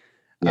thick.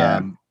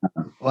 Yeah.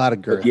 A lot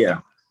of girth. But yeah.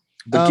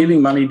 But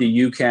giving money to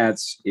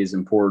UCATs is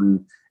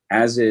important,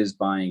 as is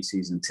buying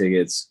season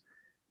tickets.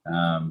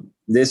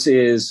 This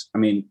is, I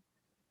mean,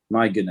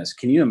 my goodness,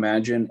 can you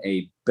imagine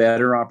a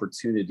better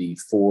opportunity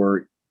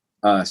for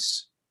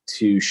us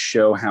to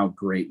show how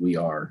great we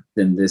are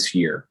than this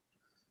year?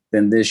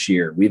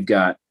 We've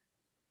got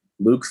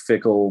Luke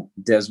Fickell,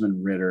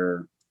 Desmond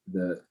Ritter.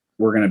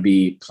 We're going to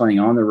be playing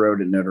on the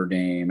road at Notre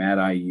Dame,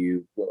 at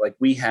IU. Like,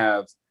 we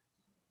have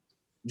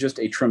just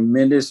a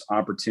tremendous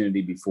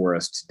opportunity before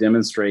us to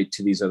demonstrate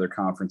to these other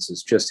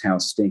conferences just how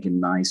stinking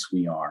nice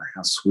we are,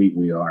 how sweet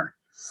we are.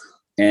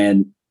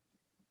 And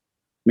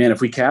man, if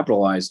we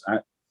capitalize,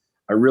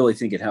 I really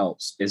think it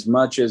helps. As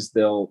much as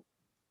they'll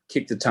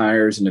kick the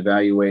tires and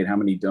evaluate how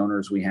many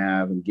donors we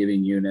have and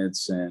giving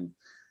units and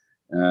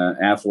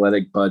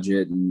athletic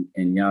budget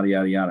and yada,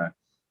 yada, yada,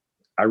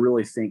 I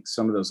really think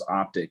some of those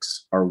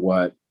optics are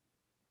what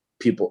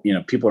people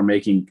are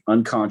making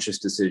unconscious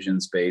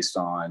decisions based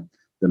on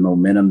the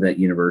momentum that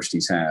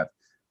universities have.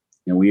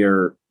 And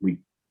we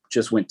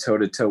just went toe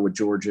to toe with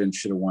Georgia and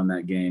should have won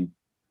that game.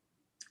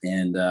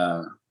 And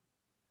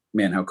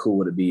man, how cool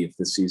would it be if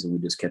this season we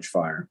just catch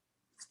fire?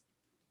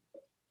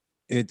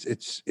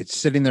 It's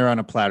sitting there on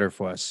a platter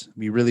for us.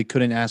 We really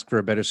couldn't ask for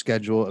a better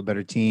schedule, a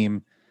better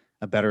team,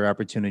 a better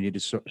opportunity to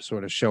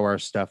sort of show our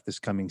stuff this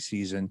coming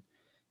season.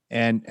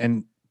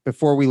 And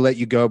before we let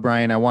you go,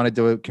 Brian, I wanted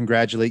to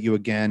congratulate you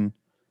again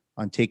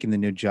on taking the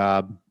new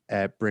job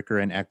at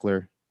Bricker and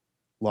Eckler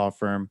law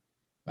firm.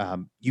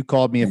 You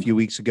called me a few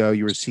weeks ago.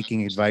 You were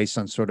seeking advice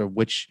on sort of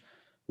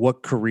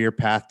what career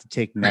path to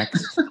take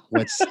next,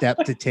 what step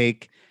to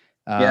take.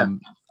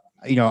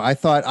 I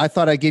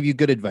thought I gave you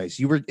good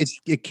advice.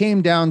 It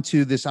came down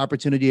to this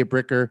opportunity at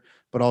Bricker,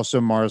 but also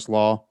Mars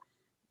Law.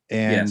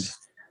 And yes.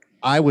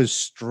 I was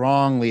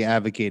strongly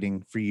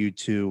advocating for you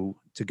to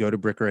go to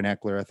Bricker and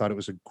Eckler. I thought it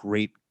was a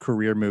great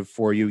career move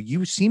for you.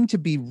 You seemed to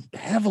be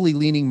heavily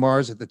leaning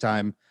Mars at the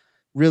time.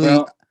 Really.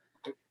 Well,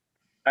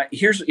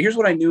 here's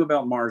what I knew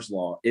about Mars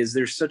Law is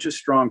there's such a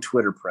strong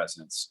Twitter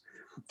presence.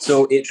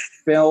 So it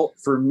felt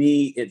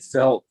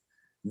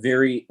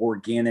very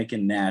organic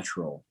and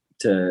natural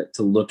to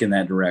look in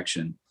that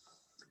direction.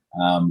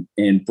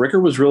 And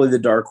Bricker was really the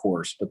dark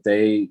horse, but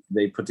they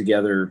put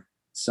together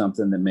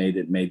something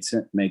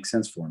that make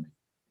sense for me.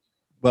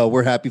 Well,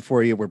 we're happy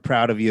for you. We're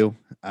proud of you.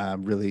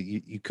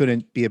 Really, you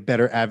couldn't be a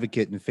better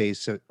advocate in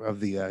face of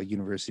the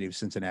University of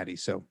Cincinnati.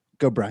 So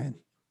go, Brian.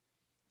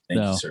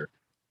 Thank you, sir.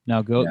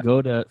 Now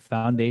go to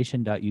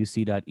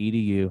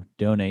foundation.uc.edu,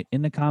 donate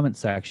in the comment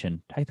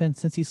section, type in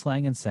Cincy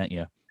Slang and sent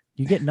you.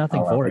 You get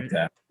nothing for it.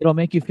 That. It'll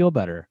make you feel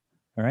better.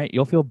 All right.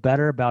 You'll feel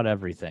better about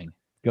everything.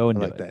 Go and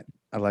do it. That.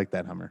 I like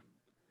that, Hummer.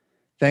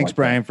 Thanks,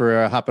 Brian,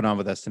 for hopping on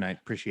with us tonight.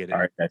 Appreciate it. All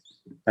right, guys.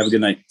 Have a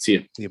good night. See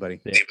you. See you, buddy.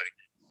 See you.